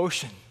coast, the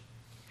ocean.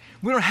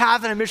 We don't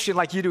have an emission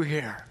like you do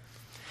here.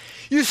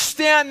 You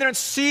stand there and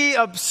see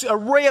a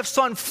ray of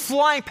sun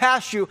flying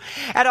past you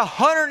at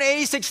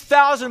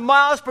 186,000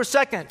 miles per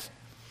second.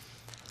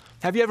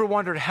 Have you ever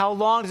wondered how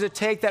long does it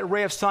take that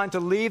ray of sun to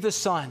leave the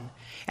sun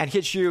and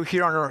hit you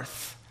here on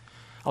earth?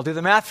 I'll do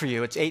the math for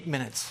you. It's 8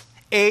 minutes.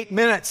 8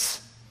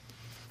 minutes.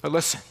 But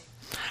listen,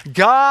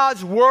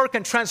 God's work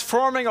in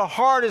transforming a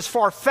heart is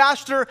far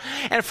faster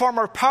and far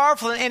more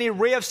powerful than any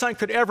ray of sun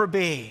could ever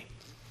be.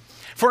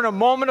 For in a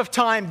moment of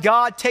time,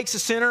 God takes a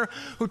sinner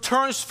who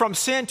turns from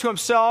sin to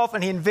himself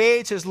and he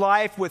invades his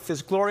life with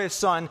his glorious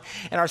Son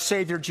and our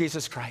Savior,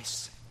 Jesus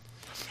Christ.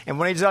 And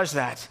when he does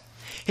that,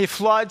 he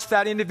floods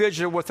that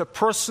individual with a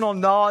personal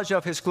knowledge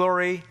of his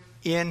glory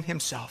in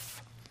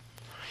himself.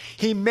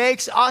 He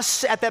makes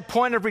us, at that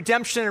point of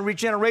redemption and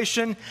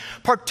regeneration,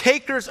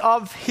 partakers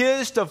of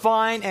his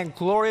divine and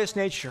glorious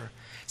nature.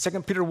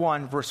 2 Peter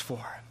 1, verse 4.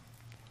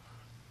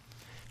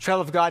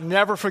 Child of God,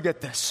 never forget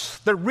this.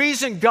 The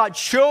reason God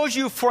chose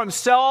you for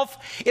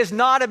himself is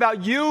not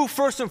about you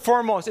first and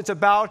foremost. It's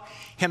about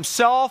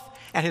himself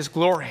and his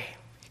glory.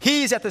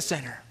 He's at the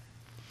center.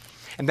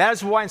 And that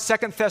is why in 2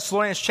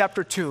 Thessalonians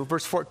chapter 2,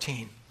 verse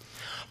 14,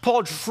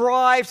 Paul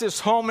drives this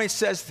home and he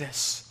says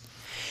this.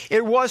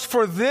 It was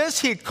for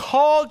this he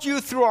called you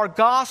through our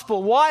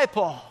gospel. Why,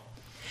 Paul?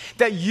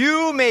 That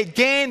you may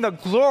gain the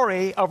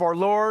glory of our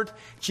Lord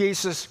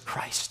Jesus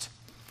Christ.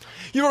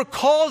 You were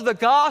called to the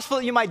gospel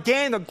that you might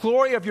gain the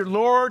glory of your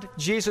Lord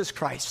Jesus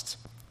Christ.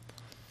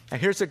 And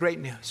here's the great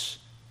news.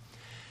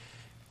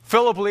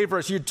 Fellow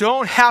believers, you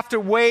don't have to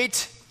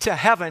wait to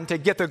heaven to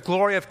get the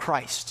glory of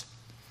Christ.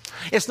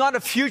 It's not a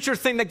future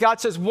thing that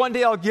God says, one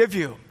day I'll give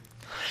you.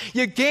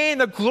 You gain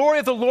the glory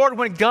of the Lord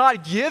when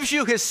God gives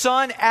you his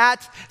Son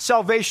at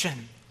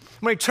salvation,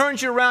 when he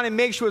turns you around and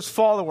makes you his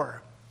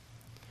follower.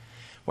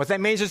 What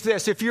that means is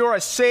this: if you're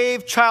a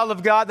saved child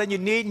of God, then you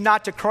need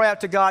not to cry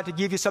out to God to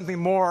give you something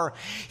more.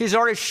 He's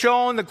already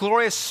shown the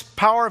glorious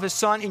power of his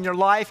Son in your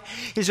life.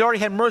 He's already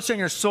had mercy on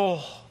your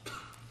soul.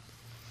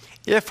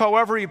 If,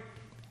 however,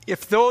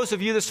 if those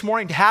of you this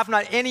morning have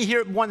not any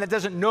here, one that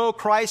doesn't know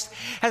Christ,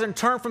 hasn't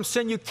turned from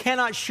sin, you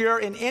cannot share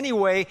in any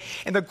way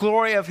in the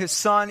glory of his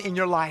Son in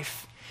your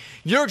life.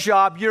 Your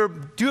job, your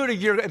duty,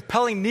 your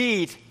impelling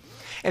need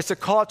is to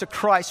call out to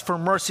Christ for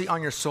mercy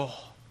on your soul.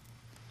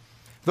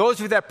 Those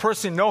of you that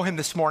personally know him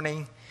this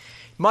morning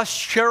must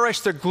cherish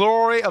the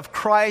glory of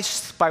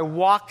Christ by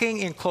walking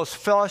in close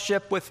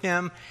fellowship with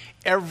him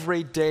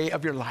every day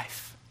of your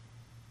life.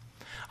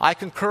 I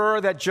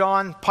concur that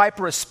John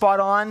Piper is spot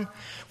on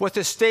with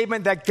the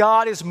statement that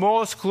God is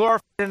most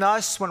glorified in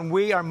us when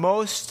we are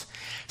most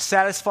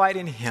satisfied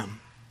in him.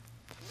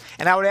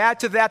 And I would add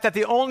to that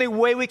the only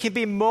way we can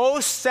be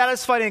most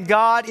satisfied in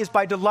God is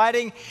by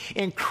delighting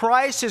in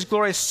Christ, his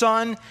glorious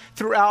Son,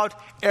 throughout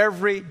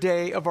every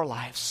day of our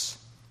lives.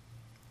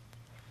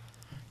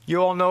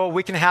 You all know a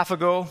week and a half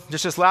ago,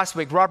 just this last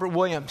week, Robert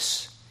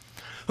Williams,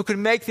 who could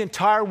make the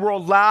entire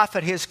world laugh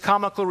at his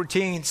comical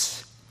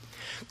routines,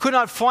 could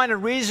not find a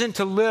reason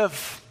to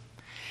live,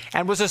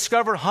 and was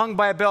discovered hung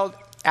by a belt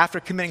after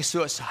committing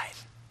suicide.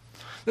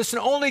 Listen,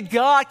 only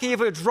God can give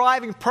a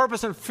driving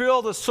purpose and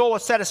fill the soul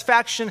with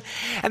satisfaction,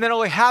 and that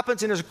only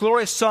happens in his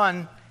glorious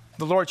Son,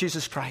 the Lord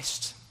Jesus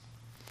Christ.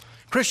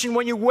 Christian,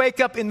 when you wake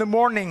up in the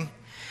morning,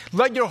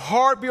 let your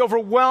heart be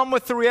overwhelmed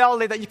with the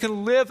reality that you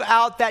can live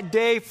out that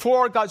day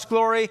for God's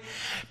glory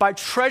by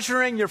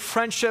treasuring your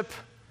friendship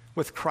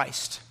with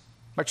Christ,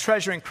 by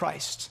treasuring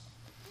Christ.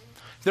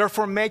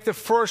 Therefore, make the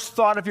first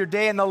thought of your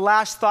day and the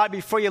last thought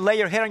before you lay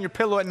your head on your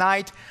pillow at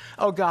night,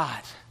 oh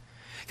God,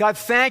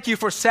 thank you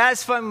for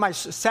satisfying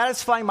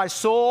my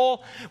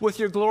soul with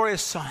your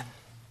glorious Son.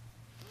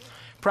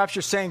 Perhaps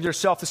you're saying to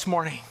yourself this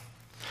morning,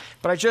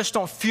 but I just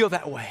don't feel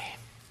that way.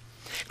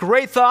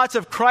 Great thoughts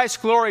of Christ's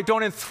glory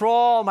don't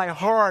enthrall my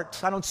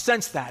heart. I don't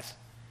sense that.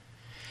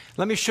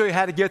 Let me show you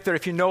how to get there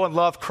if you know and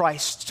love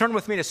Christ. Turn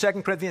with me to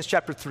 2 Corinthians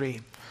chapter 3,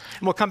 and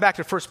we'll come back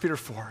to 1 Peter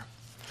 4.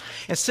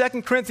 In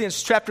 2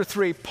 Corinthians chapter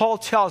 3, Paul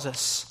tells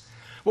us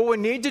what we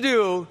need to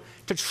do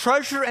to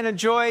treasure and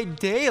enjoy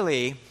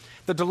daily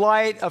the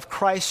delight of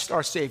Christ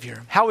our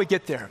Savior. How we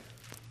get there.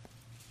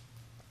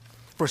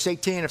 Verse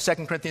 18 of 2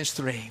 Corinthians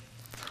 3.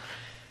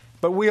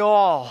 But we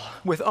all,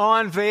 with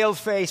unveiled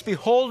face,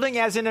 beholding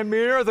as in a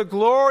mirror the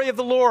glory of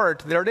the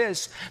Lord, there it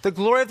is, the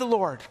glory of the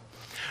Lord,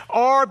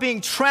 are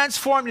being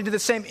transformed into the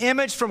same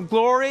image from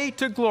glory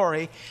to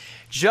glory,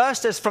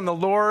 just as from the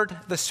Lord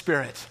the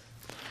Spirit.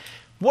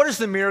 What is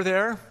the mirror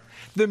there?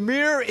 The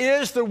mirror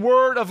is the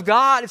Word of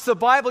God. It's the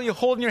Bible you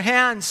hold in your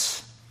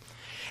hands.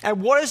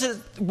 And what is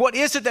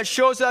it that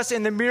shows us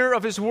in the mirror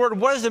of his Word?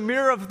 What does the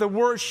mirror of the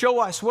Word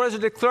show us? What does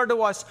it declare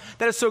to us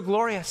that is so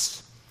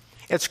glorious?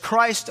 It's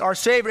Christ our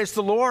Savior. It's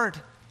the Lord.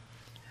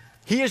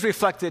 He is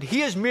reflected.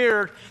 He is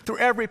mirrored through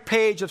every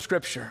page of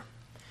Scripture.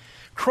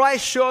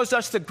 Christ shows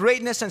us the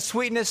greatness and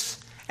sweetness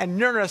and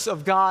nearness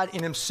of God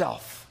in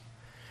himself.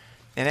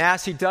 And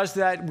as he does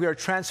that, we are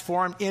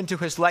transformed into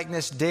his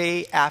likeness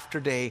day after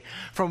day,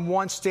 from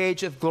one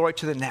stage of glory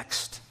to the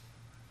next.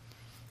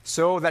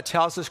 So that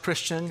tells us,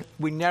 Christian,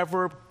 we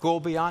never go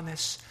beyond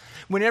this.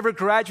 We never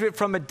graduate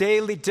from a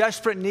daily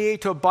desperate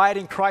need to abide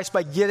in Christ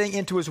by getting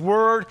into his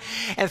Word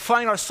and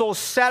finding our souls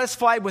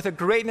satisfied with the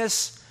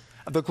greatness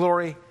of the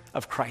glory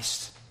of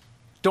Christ.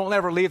 Don't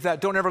ever leave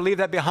that. Don't ever leave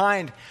that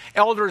behind.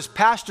 Elders,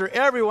 pastor,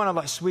 every one of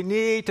us, we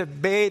need to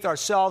bathe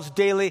ourselves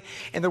daily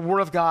in the Word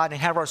of God and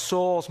have our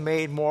souls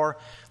made more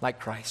like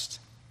Christ.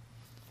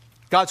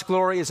 God's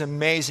glory is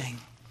amazing.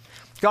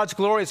 God's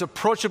glory is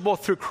approachable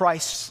through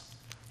Christ.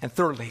 And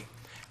thirdly,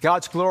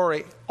 God's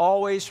glory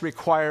always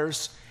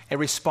requires a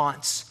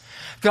response.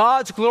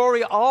 God's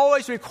glory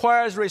always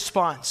requires a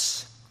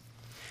response.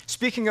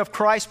 Speaking of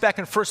Christ, back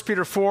in 1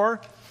 Peter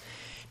 4,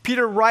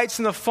 Peter writes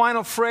in the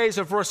final phrase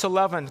of verse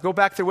 11. Go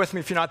back there with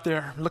me if you're not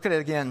there. Look at it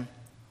again.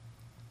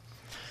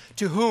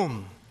 To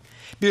whom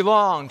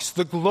belongs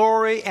the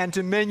glory and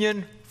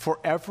dominion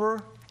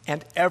forever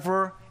and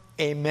ever.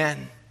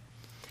 Amen.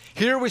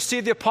 Here we see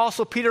the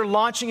Apostle Peter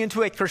launching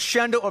into a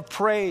crescendo of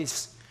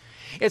praise.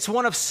 It's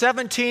one of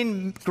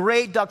 17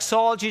 great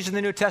doxologies in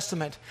the New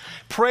Testament.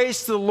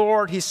 Praise to the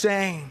Lord, he's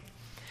saying.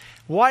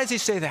 Why does he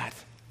say that?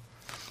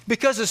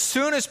 Because as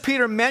soon as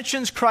Peter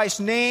mentions Christ's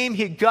name,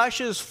 he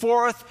gushes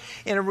forth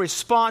in a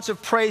response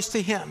of praise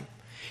to him.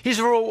 He's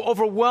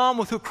overwhelmed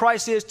with who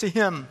Christ is to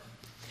him.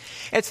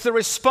 It's the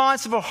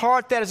response of a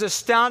heart that is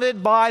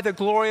astounded by the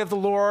glory of the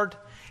Lord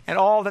and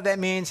all that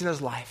means in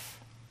his life.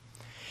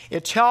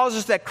 It tells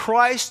us that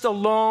Christ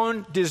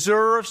alone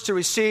deserves to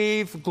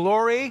receive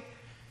glory.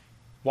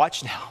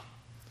 Watch now.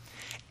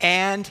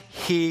 And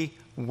he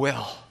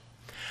will.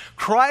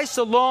 Christ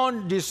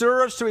alone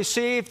deserves to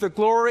receive the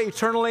glory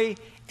eternally,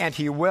 and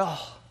he will.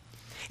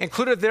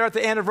 Included there at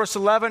the end of verse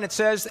 11, it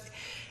says,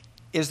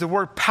 is the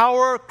word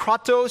power,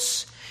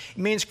 kratos. It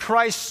means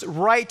Christ's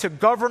right to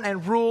govern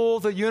and rule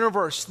the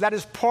universe.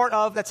 That's a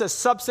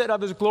subset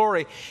of his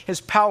glory,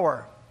 his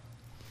power.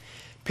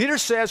 Peter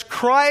says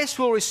Christ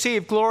will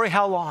receive glory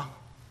how long?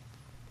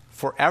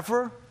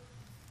 Forever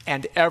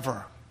and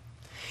ever.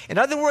 In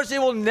other words, it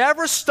will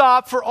never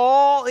stop for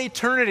all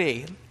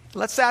eternity.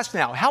 Let's ask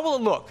now, how will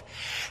it look?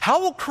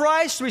 How will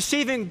Christ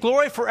receiving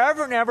glory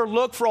forever and ever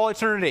look for all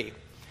eternity?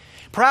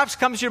 Perhaps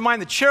comes to your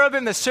mind the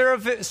cherubim, the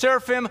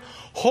seraphim,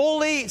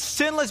 holy,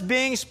 sinless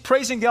beings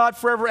praising God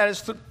forever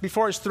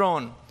before his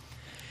throne.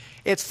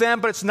 It's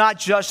them, but it's not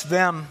just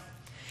them.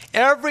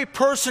 Every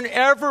person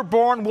ever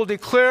born will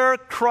declare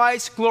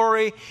Christ's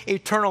glory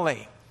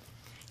eternally.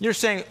 You're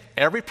saying,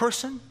 every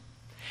person?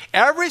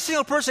 Every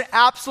single person,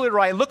 absolutely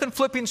right. Look in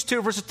Philippians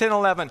 2, verses 10 and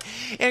 11.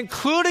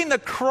 Including the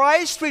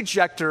Christ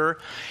rejecter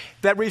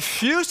that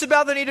refused to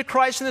bow the knee to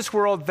Christ in this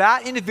world,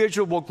 that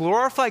individual will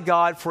glorify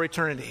God for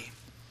eternity.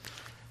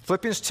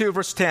 Philippians 2,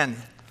 verse 10.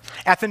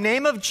 At the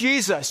name of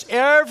Jesus,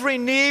 every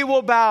knee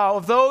will bow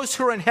of those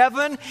who are in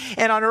heaven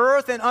and on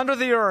earth and under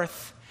the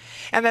earth,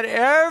 and that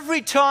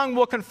every tongue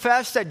will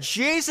confess that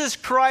Jesus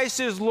Christ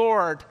is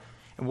Lord.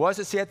 And what does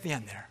it say at the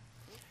end there?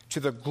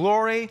 To the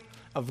glory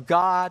of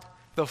God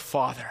the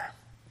Father.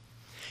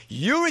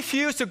 You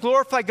refuse to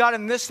glorify God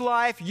in this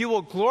life, you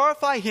will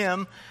glorify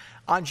him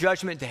on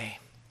Judgment Day.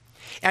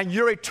 And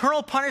your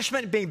eternal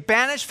punishment, being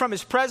banished from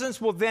his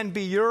presence, will then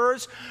be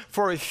yours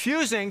for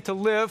refusing to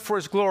live for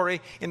his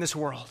glory in this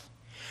world.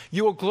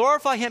 You will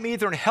glorify him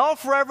either in hell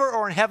forever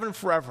or in heaven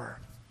forever.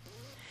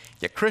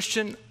 Yet,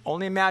 Christian,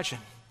 only imagine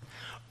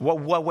what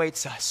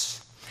awaits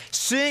us.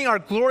 Seeing our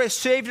glorious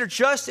Savior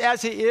just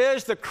as he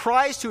is, the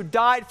Christ who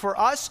died for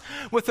us,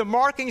 with the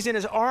markings in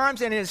his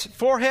arms and his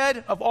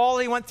forehead of all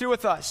he went through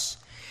with us.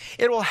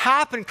 It will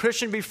happen,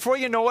 Christian, before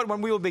you know it,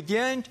 when we will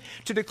begin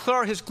to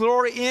declare his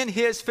glory in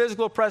his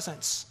physical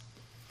presence.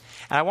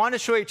 And I want to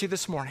show you to you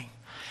this morning.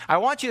 I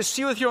want you to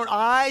see with your own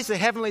eyes the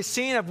heavenly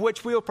scene of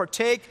which we will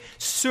partake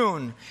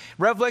soon.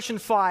 Revelation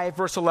 5,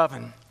 verse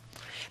 11.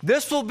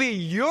 This will be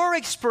your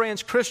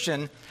experience,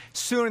 Christian,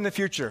 soon in the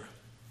future.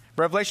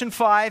 Revelation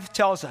 5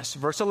 tells us,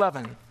 verse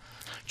 11.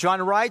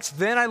 John writes,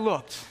 Then I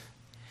looked,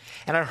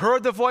 and I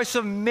heard the voice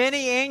of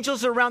many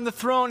angels around the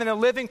throne and the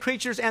living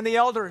creatures and the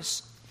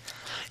elders.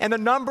 And the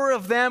number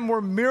of them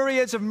were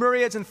myriads of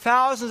myriads and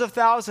thousands of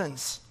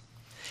thousands,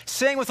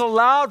 saying with a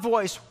loud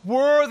voice,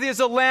 Worthy is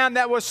the Lamb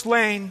that was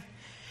slain,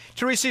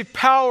 to receive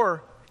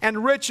power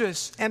and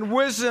riches and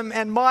wisdom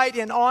and might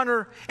and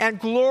honor and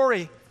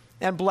glory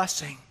and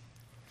blessing.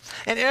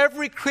 And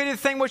every created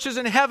thing which is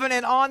in heaven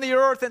and on the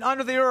earth and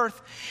under the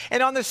earth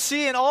and on the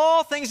sea and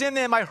all things in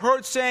them, I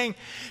heard saying,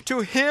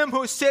 To him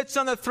who sits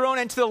on the throne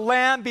and to the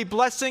Lamb be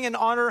blessing and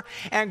honor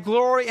and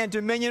glory and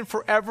dominion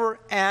forever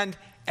and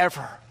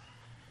ever.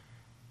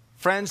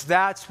 Friends,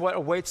 that's what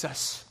awaits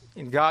us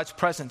in God's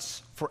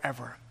presence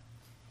forever.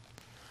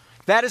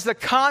 That is the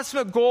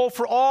consummate goal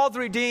for all the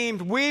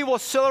redeemed. We will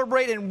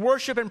celebrate and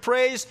worship and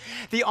praise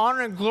the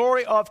honor and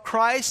glory of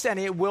Christ, and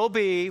it will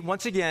be,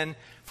 once again,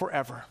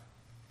 forever.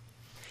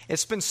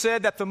 It's been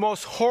said that the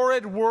most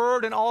horrid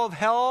word in all of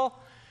hell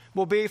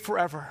will be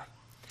forever.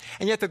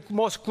 And yet the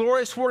most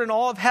glorious word in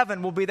all of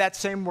heaven will be that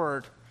same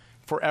word,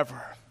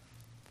 forever.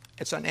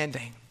 It's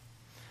unending.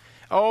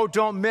 Oh,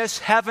 don't miss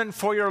heaven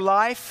for your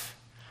life,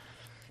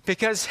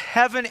 because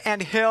heaven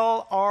and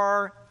hell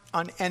are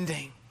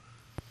unending.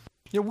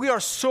 You know, we are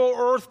so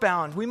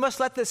earthbound. We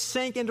must let this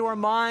sink into our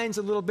minds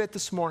a little bit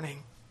this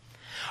morning.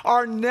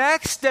 Our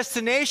next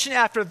destination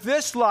after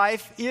this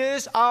life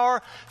is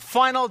our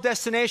final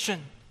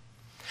destination.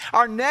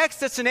 Our next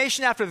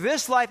destination after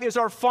this life is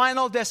our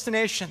final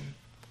destination.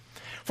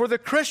 For the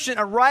Christian,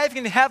 arriving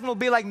in heaven will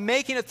be like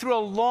making it through a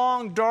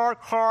long, dark,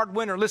 hard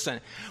winter.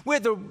 Listen, we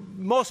had the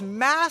most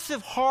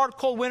massive, hard,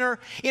 cold winter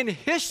in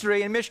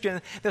history in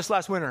Michigan this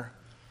last winter.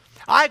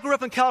 I grew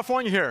up in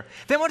California here.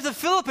 Then went to the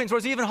Philippines where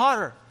it's even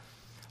hotter.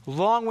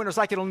 Long winters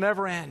like it'll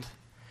never end.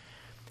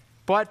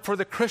 But for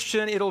the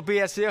Christian, it'll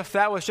be as if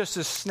that was just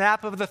a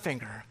snap of the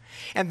finger.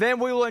 And then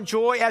we will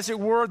enjoy, as it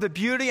were, the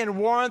beauty and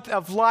warmth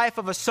of life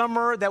of a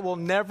summer that will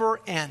never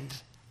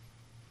end.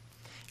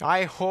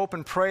 I hope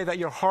and pray that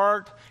your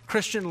heart,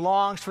 Christian,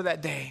 longs for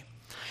that day.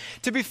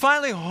 To be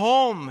finally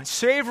home,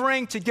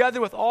 savoring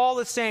together with all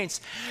the saints,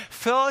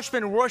 fellowship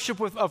and worship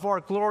of our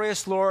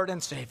glorious Lord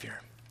and Savior.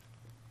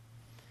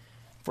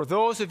 For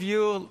those of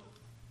you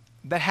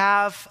that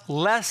have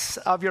less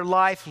of your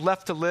life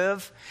left to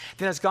live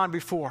than has gone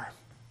before,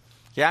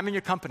 yeah, I'm in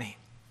your company.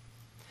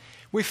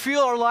 We feel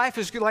our life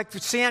is like the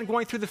sand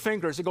going through the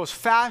fingers. It goes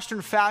faster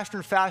and faster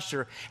and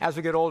faster as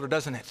we get older,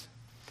 doesn't it?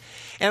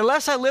 And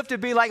unless I live to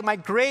be like my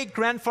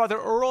great-grandfather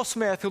Earl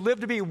Smith, who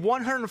lived to be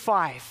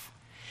 105,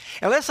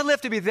 unless I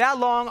live to be that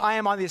long, I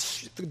am on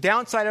the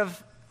downside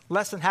of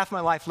less than half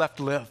my life left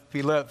to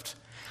be lived.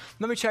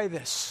 Let me tell you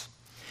this.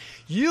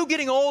 You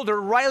getting older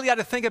rightly ought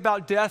to think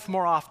about death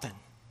more often.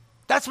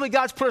 That's the way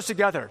God's put us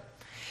together.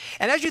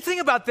 And as you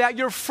think about that,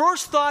 your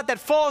first thought that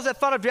follows that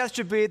thought of death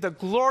should be the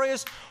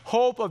glorious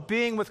hope of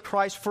being with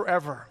Christ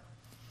forever.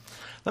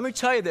 Let me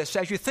tell you this,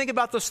 as you think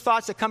about those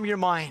thoughts that come to your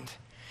mind,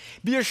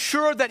 be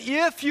assured that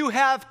if you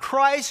have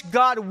Christ,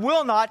 God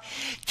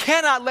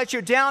cannot let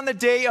you down on the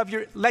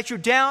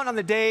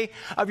day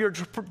of your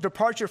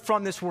departure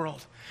from this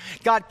world.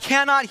 God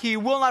cannot, He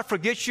will not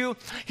forget you.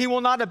 He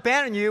will not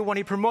abandon you when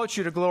He promotes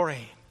you to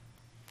glory.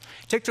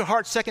 Take to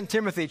heart 2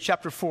 Timothy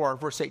chapter 4,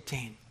 verse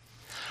 18.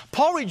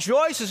 Paul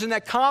rejoices in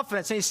that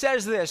confidence, and he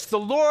says this, the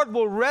Lord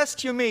will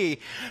rescue me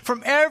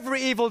from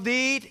every evil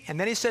deed. And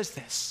then he says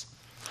this,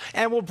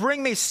 and will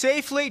bring me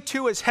safely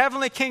to His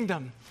heavenly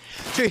kingdom.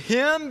 To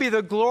Him be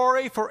the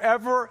glory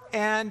forever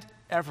and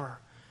ever.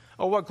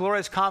 Oh, what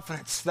glorious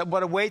confidence that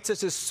what awaits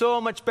us is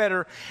so much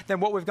better than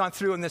what we've gone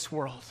through in this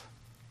world.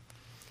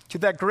 To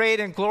that great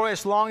and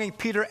glorious longing,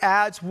 Peter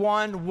adds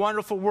one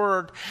wonderful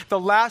word, the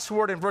last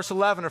word in verse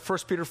 11 of 1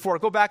 Peter 4.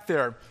 Go back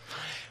there.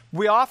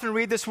 We often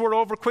read this word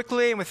over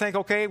quickly and we think,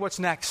 okay, what's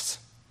next?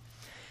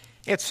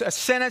 It's a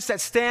sentence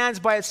that stands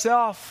by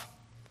itself.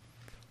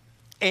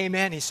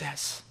 Amen, he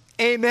says.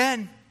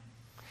 Amen.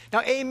 Now,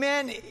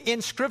 amen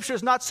in Scripture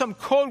is not some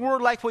code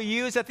word like we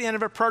use at the end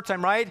of our prayer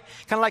time, right?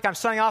 Kind of like I'm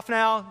signing off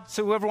now,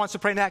 so whoever wants to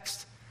pray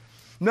next.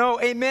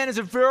 No, amen is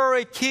a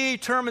very key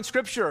term in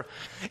Scripture.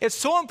 It's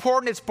so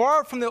important, it's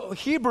borrowed from the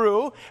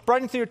Hebrew,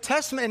 brought into your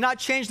Testament, and not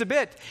changed a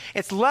bit.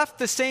 It's left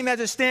the same as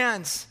it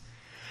stands.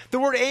 The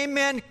word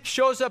amen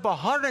shows up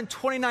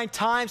 129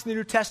 times in the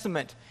New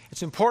Testament.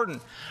 It's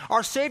important.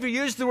 Our Savior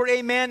used the word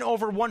amen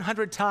over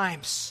 100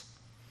 times.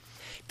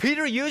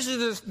 Peter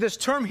uses this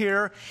term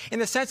here in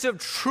the sense of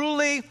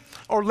truly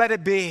or let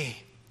it be.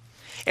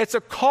 It's a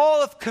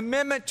call of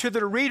commitment to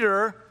the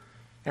reader.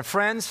 And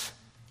friends,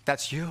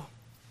 that's you.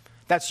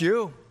 That's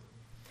you.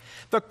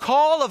 The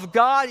call of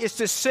God is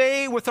to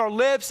say with our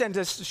lips and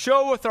to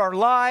show with our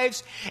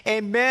lives,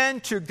 amen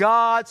to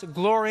God's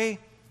glory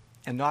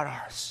and not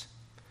ours.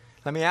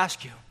 Let me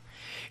ask you,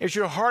 is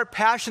your heart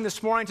passion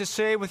this morning to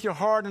say with your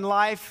heart and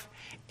life,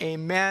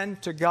 amen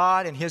to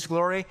God and His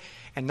glory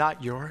and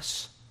not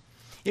yours?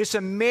 It's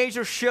a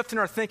major shift in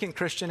our thinking,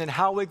 Christian, and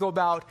how we go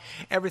about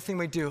everything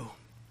we do.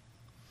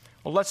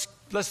 Well, let's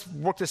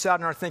work this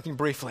out in our thinking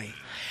briefly.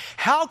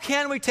 How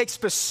can we take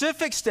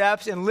specific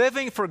steps in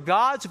living for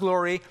God's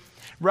glory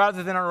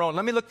rather than our own?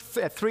 Let me look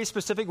at 3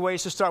 specific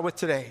ways to start with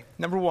today.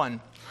 Number 1,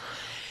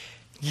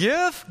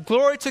 give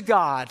glory to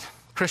God,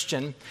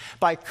 Christian,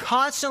 by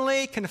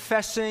constantly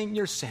confessing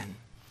your sin.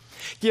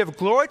 Give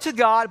glory to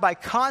God by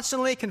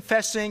constantly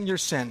confessing your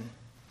sin.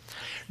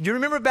 Do you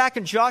remember back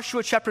in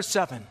Joshua chapter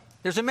 7?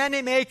 There's a man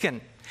named Achan.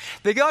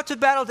 They go out to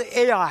battle to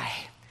Ai,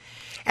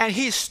 and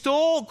he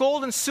stole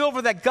gold and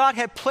silver that God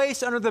had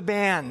placed under the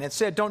ban and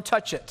said, don't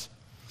touch it.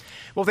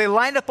 Well, they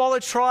lined up all the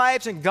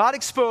tribes, and God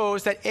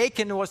exposed that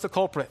Achan was the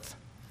culprit.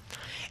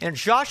 In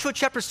Joshua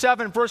chapter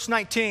 7, verse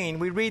 19,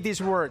 we read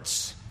these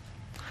words.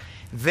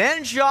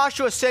 Then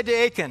Joshua said to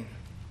Achan,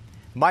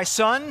 my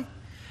son,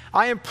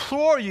 I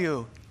implore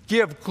you,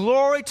 give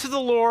glory to the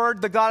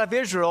Lord, the God of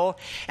Israel,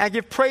 and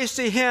give praise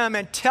to Him,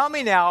 and tell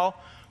me now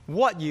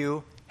what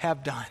you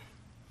have done.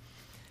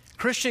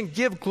 Christian,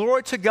 give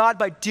glory to God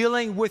by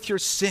dealing with your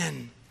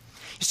sin.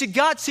 You see,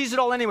 God sees it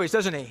all anyways,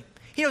 doesn't He?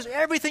 He knows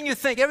everything you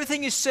think,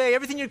 everything you say,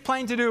 everything you're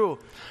planning to do.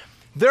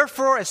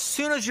 Therefore, as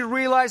soon as you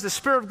realize the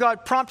Spirit of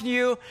God prompting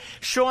you,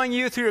 showing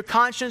you through your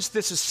conscience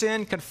this is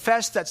sin,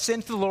 confess that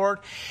sin to the Lord.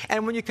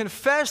 And when you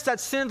confess that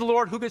sin to the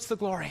Lord, who gets the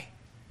glory?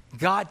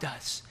 God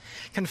does.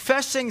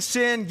 Confessing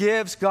sin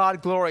gives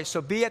God glory.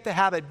 So be it the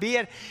habit.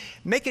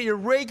 Make it your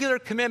regular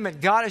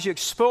commitment. God, as you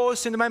expose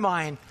sin to my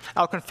mind,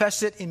 I'll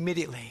confess it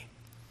immediately.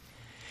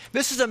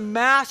 This is a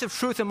massive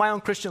truth in my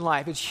own Christian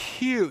life. It's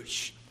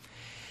huge.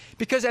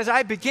 Because as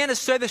I began to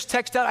study this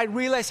text out, I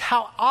realized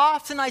how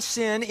often I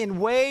sin in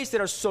ways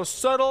that are so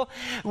subtle,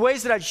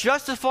 ways that I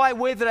justify,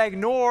 ways that I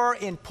ignore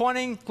in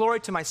pointing glory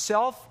to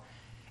myself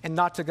and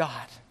not to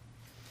God.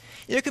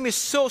 It can be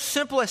so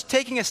simple as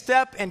taking a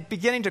step and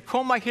beginning to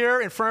comb my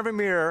hair in front of a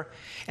mirror,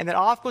 and then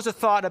off goes a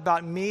thought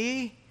about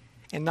me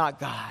and not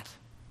God.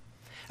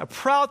 A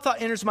proud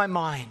thought enters my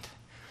mind.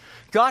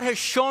 God has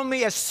shown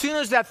me as soon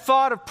as that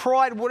thought of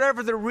pride,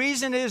 whatever the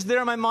reason is there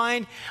in my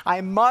mind,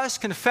 I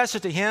must confess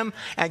it to Him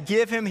and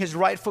give Him His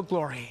rightful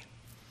glory.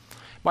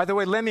 By the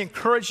way, let me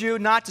encourage you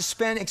not to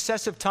spend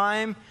excessive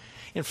time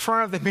in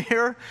front of the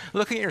mirror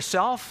looking at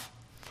yourself.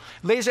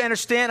 Ladies, I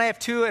understand I have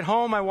 2 at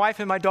home, my wife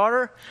and my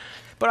daughter.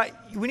 But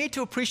we need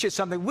to appreciate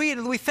something.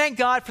 We thank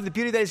God for the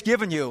beauty that He's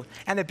given you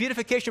and the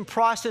beautification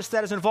process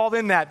that is involved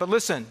in that. But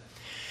listen,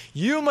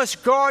 you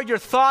must guard your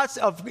thoughts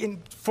in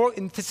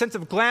the sense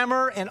of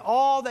glamour and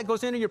all that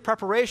goes into your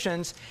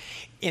preparations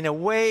in a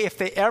way if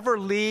they ever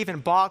leave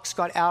and box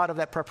God out of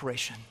that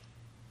preparation.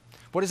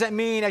 What does that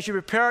mean? As you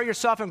prepare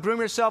yourself and groom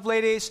yourself,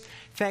 ladies,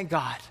 thank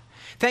God.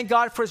 Thank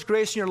God for His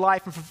grace in your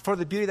life and for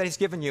the beauty that He's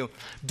given you.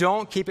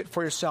 Don't keep it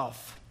for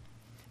yourself.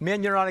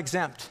 Men, you're not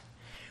exempt.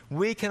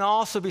 we can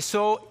also be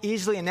so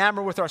easily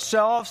enamored with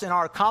ourselves and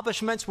our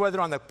accomplishments, whether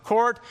on the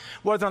court,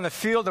 whether on the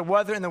field, or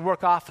whether in the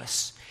work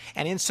office.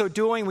 And in so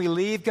doing, we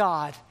leave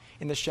God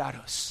in the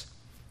shadows.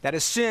 That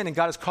is sin, and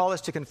God has called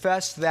us to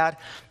confess that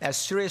as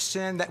serious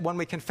sin, that when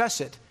we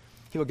confess it,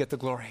 He will get the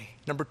glory.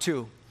 Number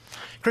 2,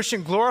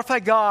 Christian, glorify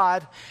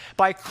God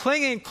by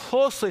clinging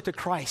closely to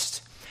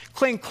Christ.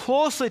 Cling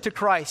closely to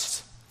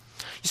Christ.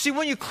 You see,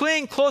 when you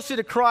cling closely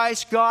to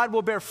Christ, God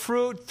will bear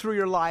fruit through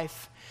your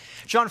life.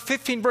 John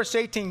 15, verse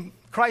 18,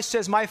 Christ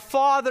says, "My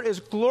Father is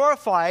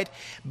glorified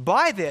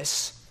by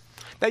this,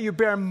 that you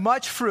bear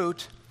much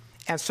fruit,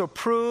 and so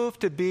prove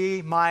to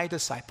be my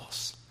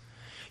disciples."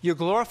 You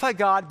glorify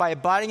God by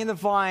abiding in the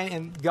vine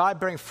and God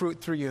bearing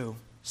fruit through you.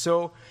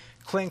 So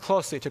cling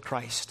closely to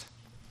Christ.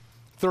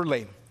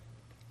 Thirdly,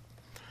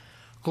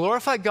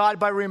 glorify God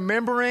by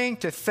remembering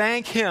to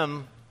thank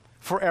Him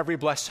for every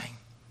blessing.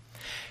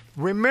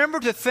 Remember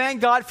to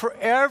thank God for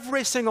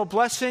every single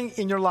blessing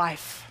in your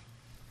life.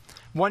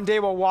 One day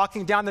while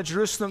walking down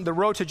the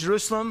road to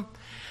Jerusalem,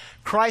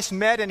 Christ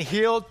met and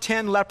healed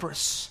 10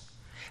 lepers.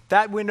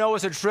 That we know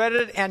was a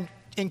dreaded and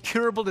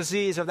incurable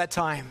disease of that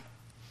time.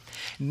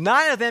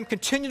 9 of them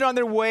continued on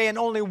their way, and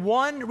only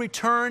one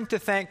returned to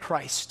thank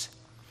Christ.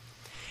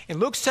 In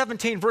Luke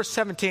 17, verse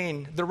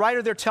 17, the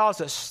writer there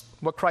tells us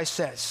what Christ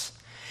says.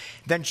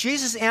 Then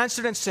Jesus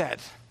answered and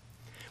said,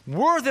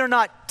 "Were there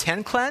not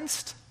 10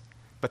 cleansed?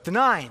 But the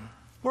 9,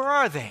 where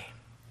are they?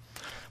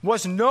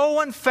 Was no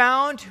one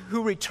found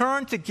who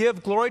returned to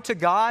give glory to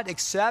God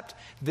except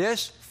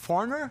this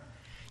foreigner?"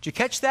 Did you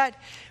catch that?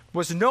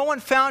 Was no one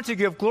found to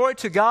give glory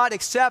to God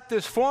except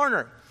this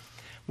foreigner?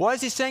 What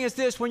is he saying is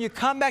this: when you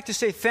come back to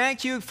say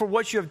thank you for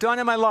what you have done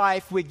in my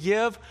life, we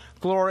give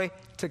glory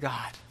to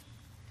God.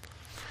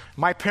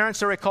 My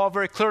parents, I recall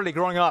very clearly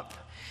growing up,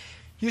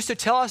 used to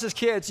tell us as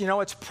kids,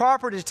 it's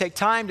proper to take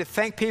time to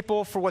thank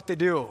people for what they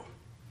do.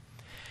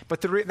 But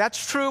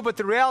that's true, but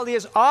the reality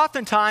is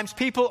oftentimes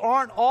people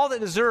aren't all that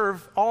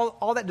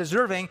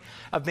deserving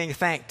of being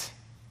thanked.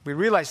 We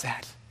realize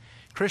that.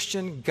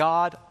 Christian,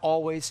 God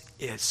always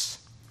is.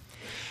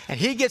 And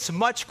He gets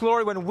much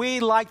glory when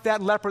we, like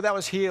that leper that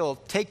was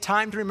healed, take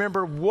time to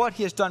remember what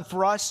He has done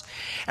for us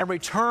and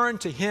return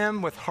to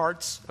Him with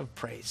hearts of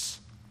praise.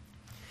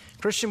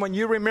 Christian, when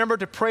you remember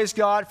to praise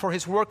God for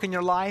His work in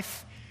your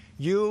life,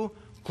 you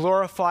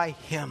glorify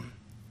Him.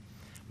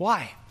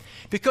 Why?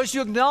 Because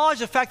you acknowledge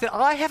the fact that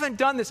I haven't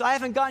done this. I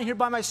haven't gotten here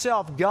by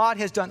myself. God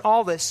has done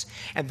all this,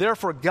 and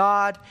therefore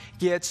God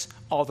gets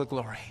all the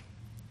glory.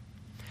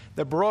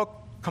 The Baroque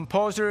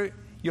composer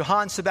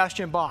Johann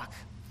Sebastian Bach,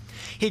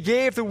 he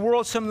gave the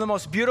world some of the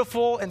most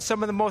beautiful and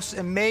some of the most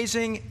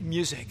amazing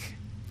music.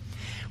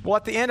 Well,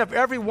 at the end of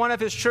every one of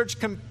his church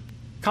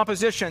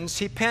compositions,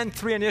 he penned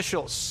 3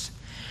 initials.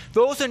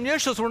 Those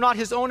initials were not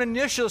his own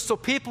initials, so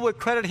people would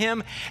credit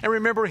him and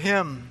remember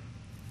him.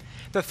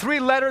 The 3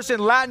 letters in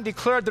Latin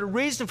declared the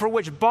reason for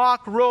which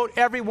Bach wrote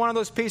every one of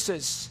those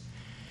pieces.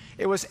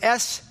 It was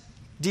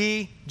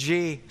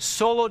SDG,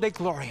 Solo Deo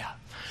Gloria.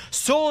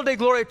 Solo Deo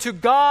Gloria, to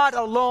God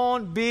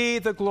alone be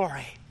the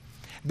glory.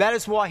 That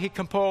is why he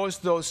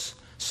composed those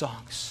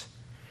songs.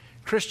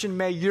 Christian,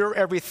 may your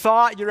every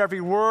thought, your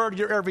every word,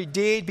 your every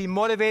deed be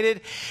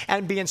motivated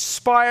and be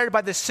inspired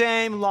by the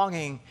same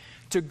longing.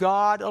 To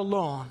God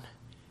alone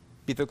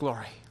be the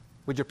glory.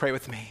 Would you pray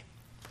with me?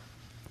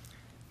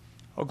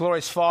 Oh,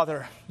 glorious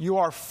Father, you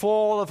are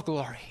full of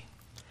glory.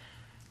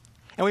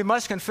 And we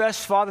must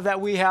confess, Father, that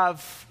we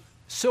have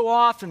so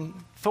often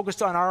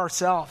focused on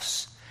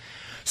ourselves.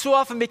 So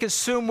often be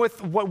consumed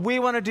with what we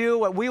want to do,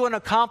 what we want to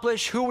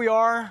accomplish, who we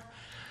are,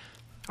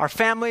 our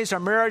families, our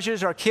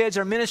marriages, our kids,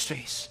 our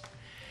ministries.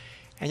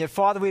 And yet,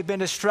 Father, we've been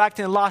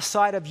distracted and lost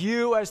sight of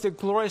you as the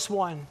glorious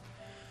one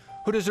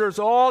who deserves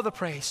all the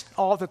praise,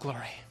 all the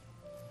glory.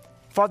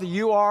 Father,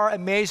 you are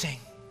amazing.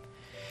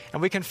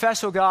 And we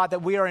confess, oh God,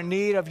 that we are in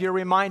need of your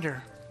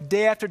reminder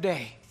day after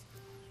day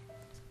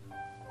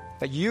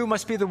that you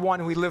must be the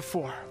one we live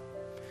for,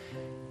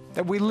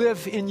 that we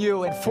live in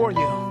you and for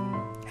you,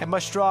 and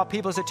must draw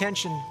people's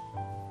attention,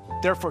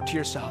 therefore, to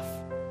yourself.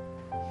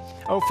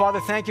 Oh, Father,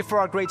 thank you for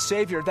our great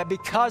Savior, that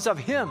because of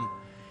him,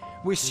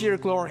 we see your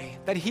glory,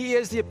 that he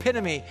is the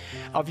epitome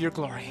of your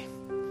glory.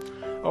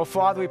 Oh,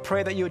 Father, we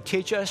pray that you would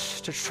teach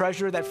us to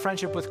treasure that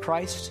friendship with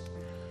Christ,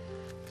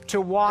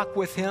 to walk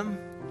with him,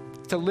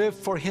 to live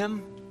for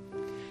him,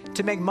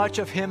 to make much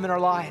of him in our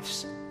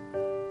lives.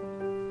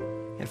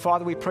 And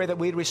Father, we pray that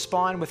we'd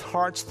respond with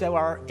hearts that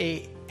are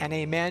an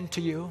amen to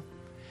you,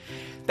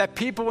 that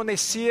people, when they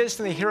see us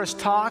and they hear us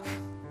talk,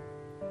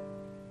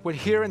 would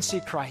hear and see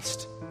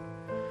Christ.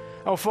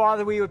 Oh,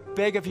 Father, we would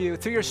beg of you,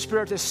 through your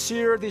Spirit, to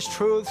sear these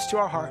truths to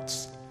our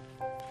hearts.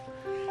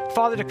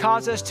 Father, to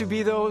cause us to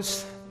be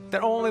those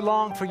that only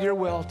long for your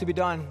will to be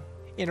done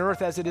in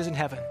earth as it is in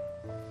heaven.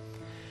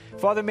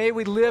 Father, may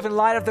we live in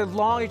light of the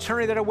long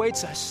eternity that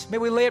awaits us. May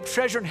we lay up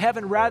treasure in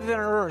heaven rather than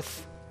on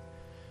earth.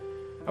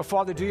 Oh,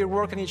 Father, do your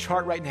work in each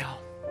heart right now.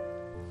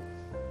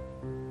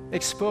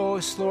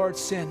 Expose, Lord,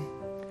 sin.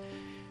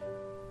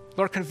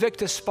 Lord,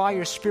 convict us by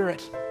your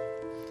Spirit.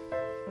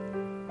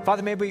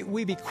 Father, may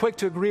we be quick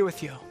to agree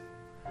with you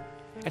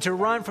and to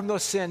run from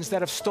those sins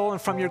that have stolen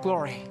from your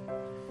glory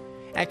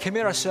and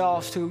commit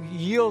ourselves to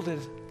yielded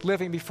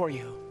living before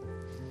you.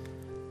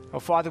 Oh,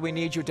 Father, we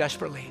need you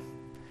desperately.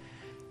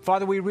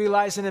 Father, we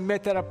realize and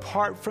admit that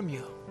apart from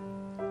you,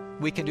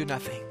 we can do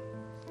nothing.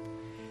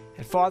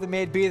 And Father,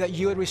 may it be that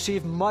you would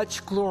receive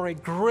much glory,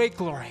 great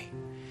glory,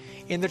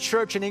 in the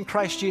church and in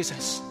Christ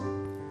Jesus.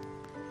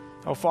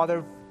 Oh,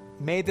 Father,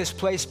 may this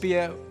place be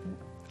a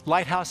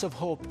lighthouse of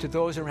hope to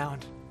those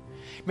around.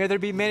 May there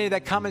be many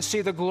that come and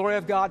see the glory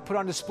of God put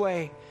on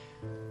display,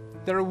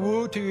 that are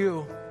wooed to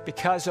you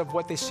because of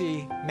what they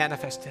see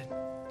manifested.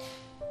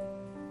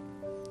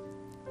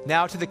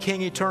 Now to the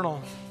King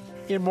eternal,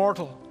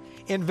 immortal,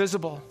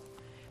 invisible,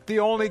 the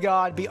only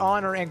God, be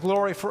honor and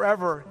glory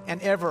forever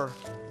and ever.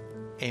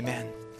 Amen.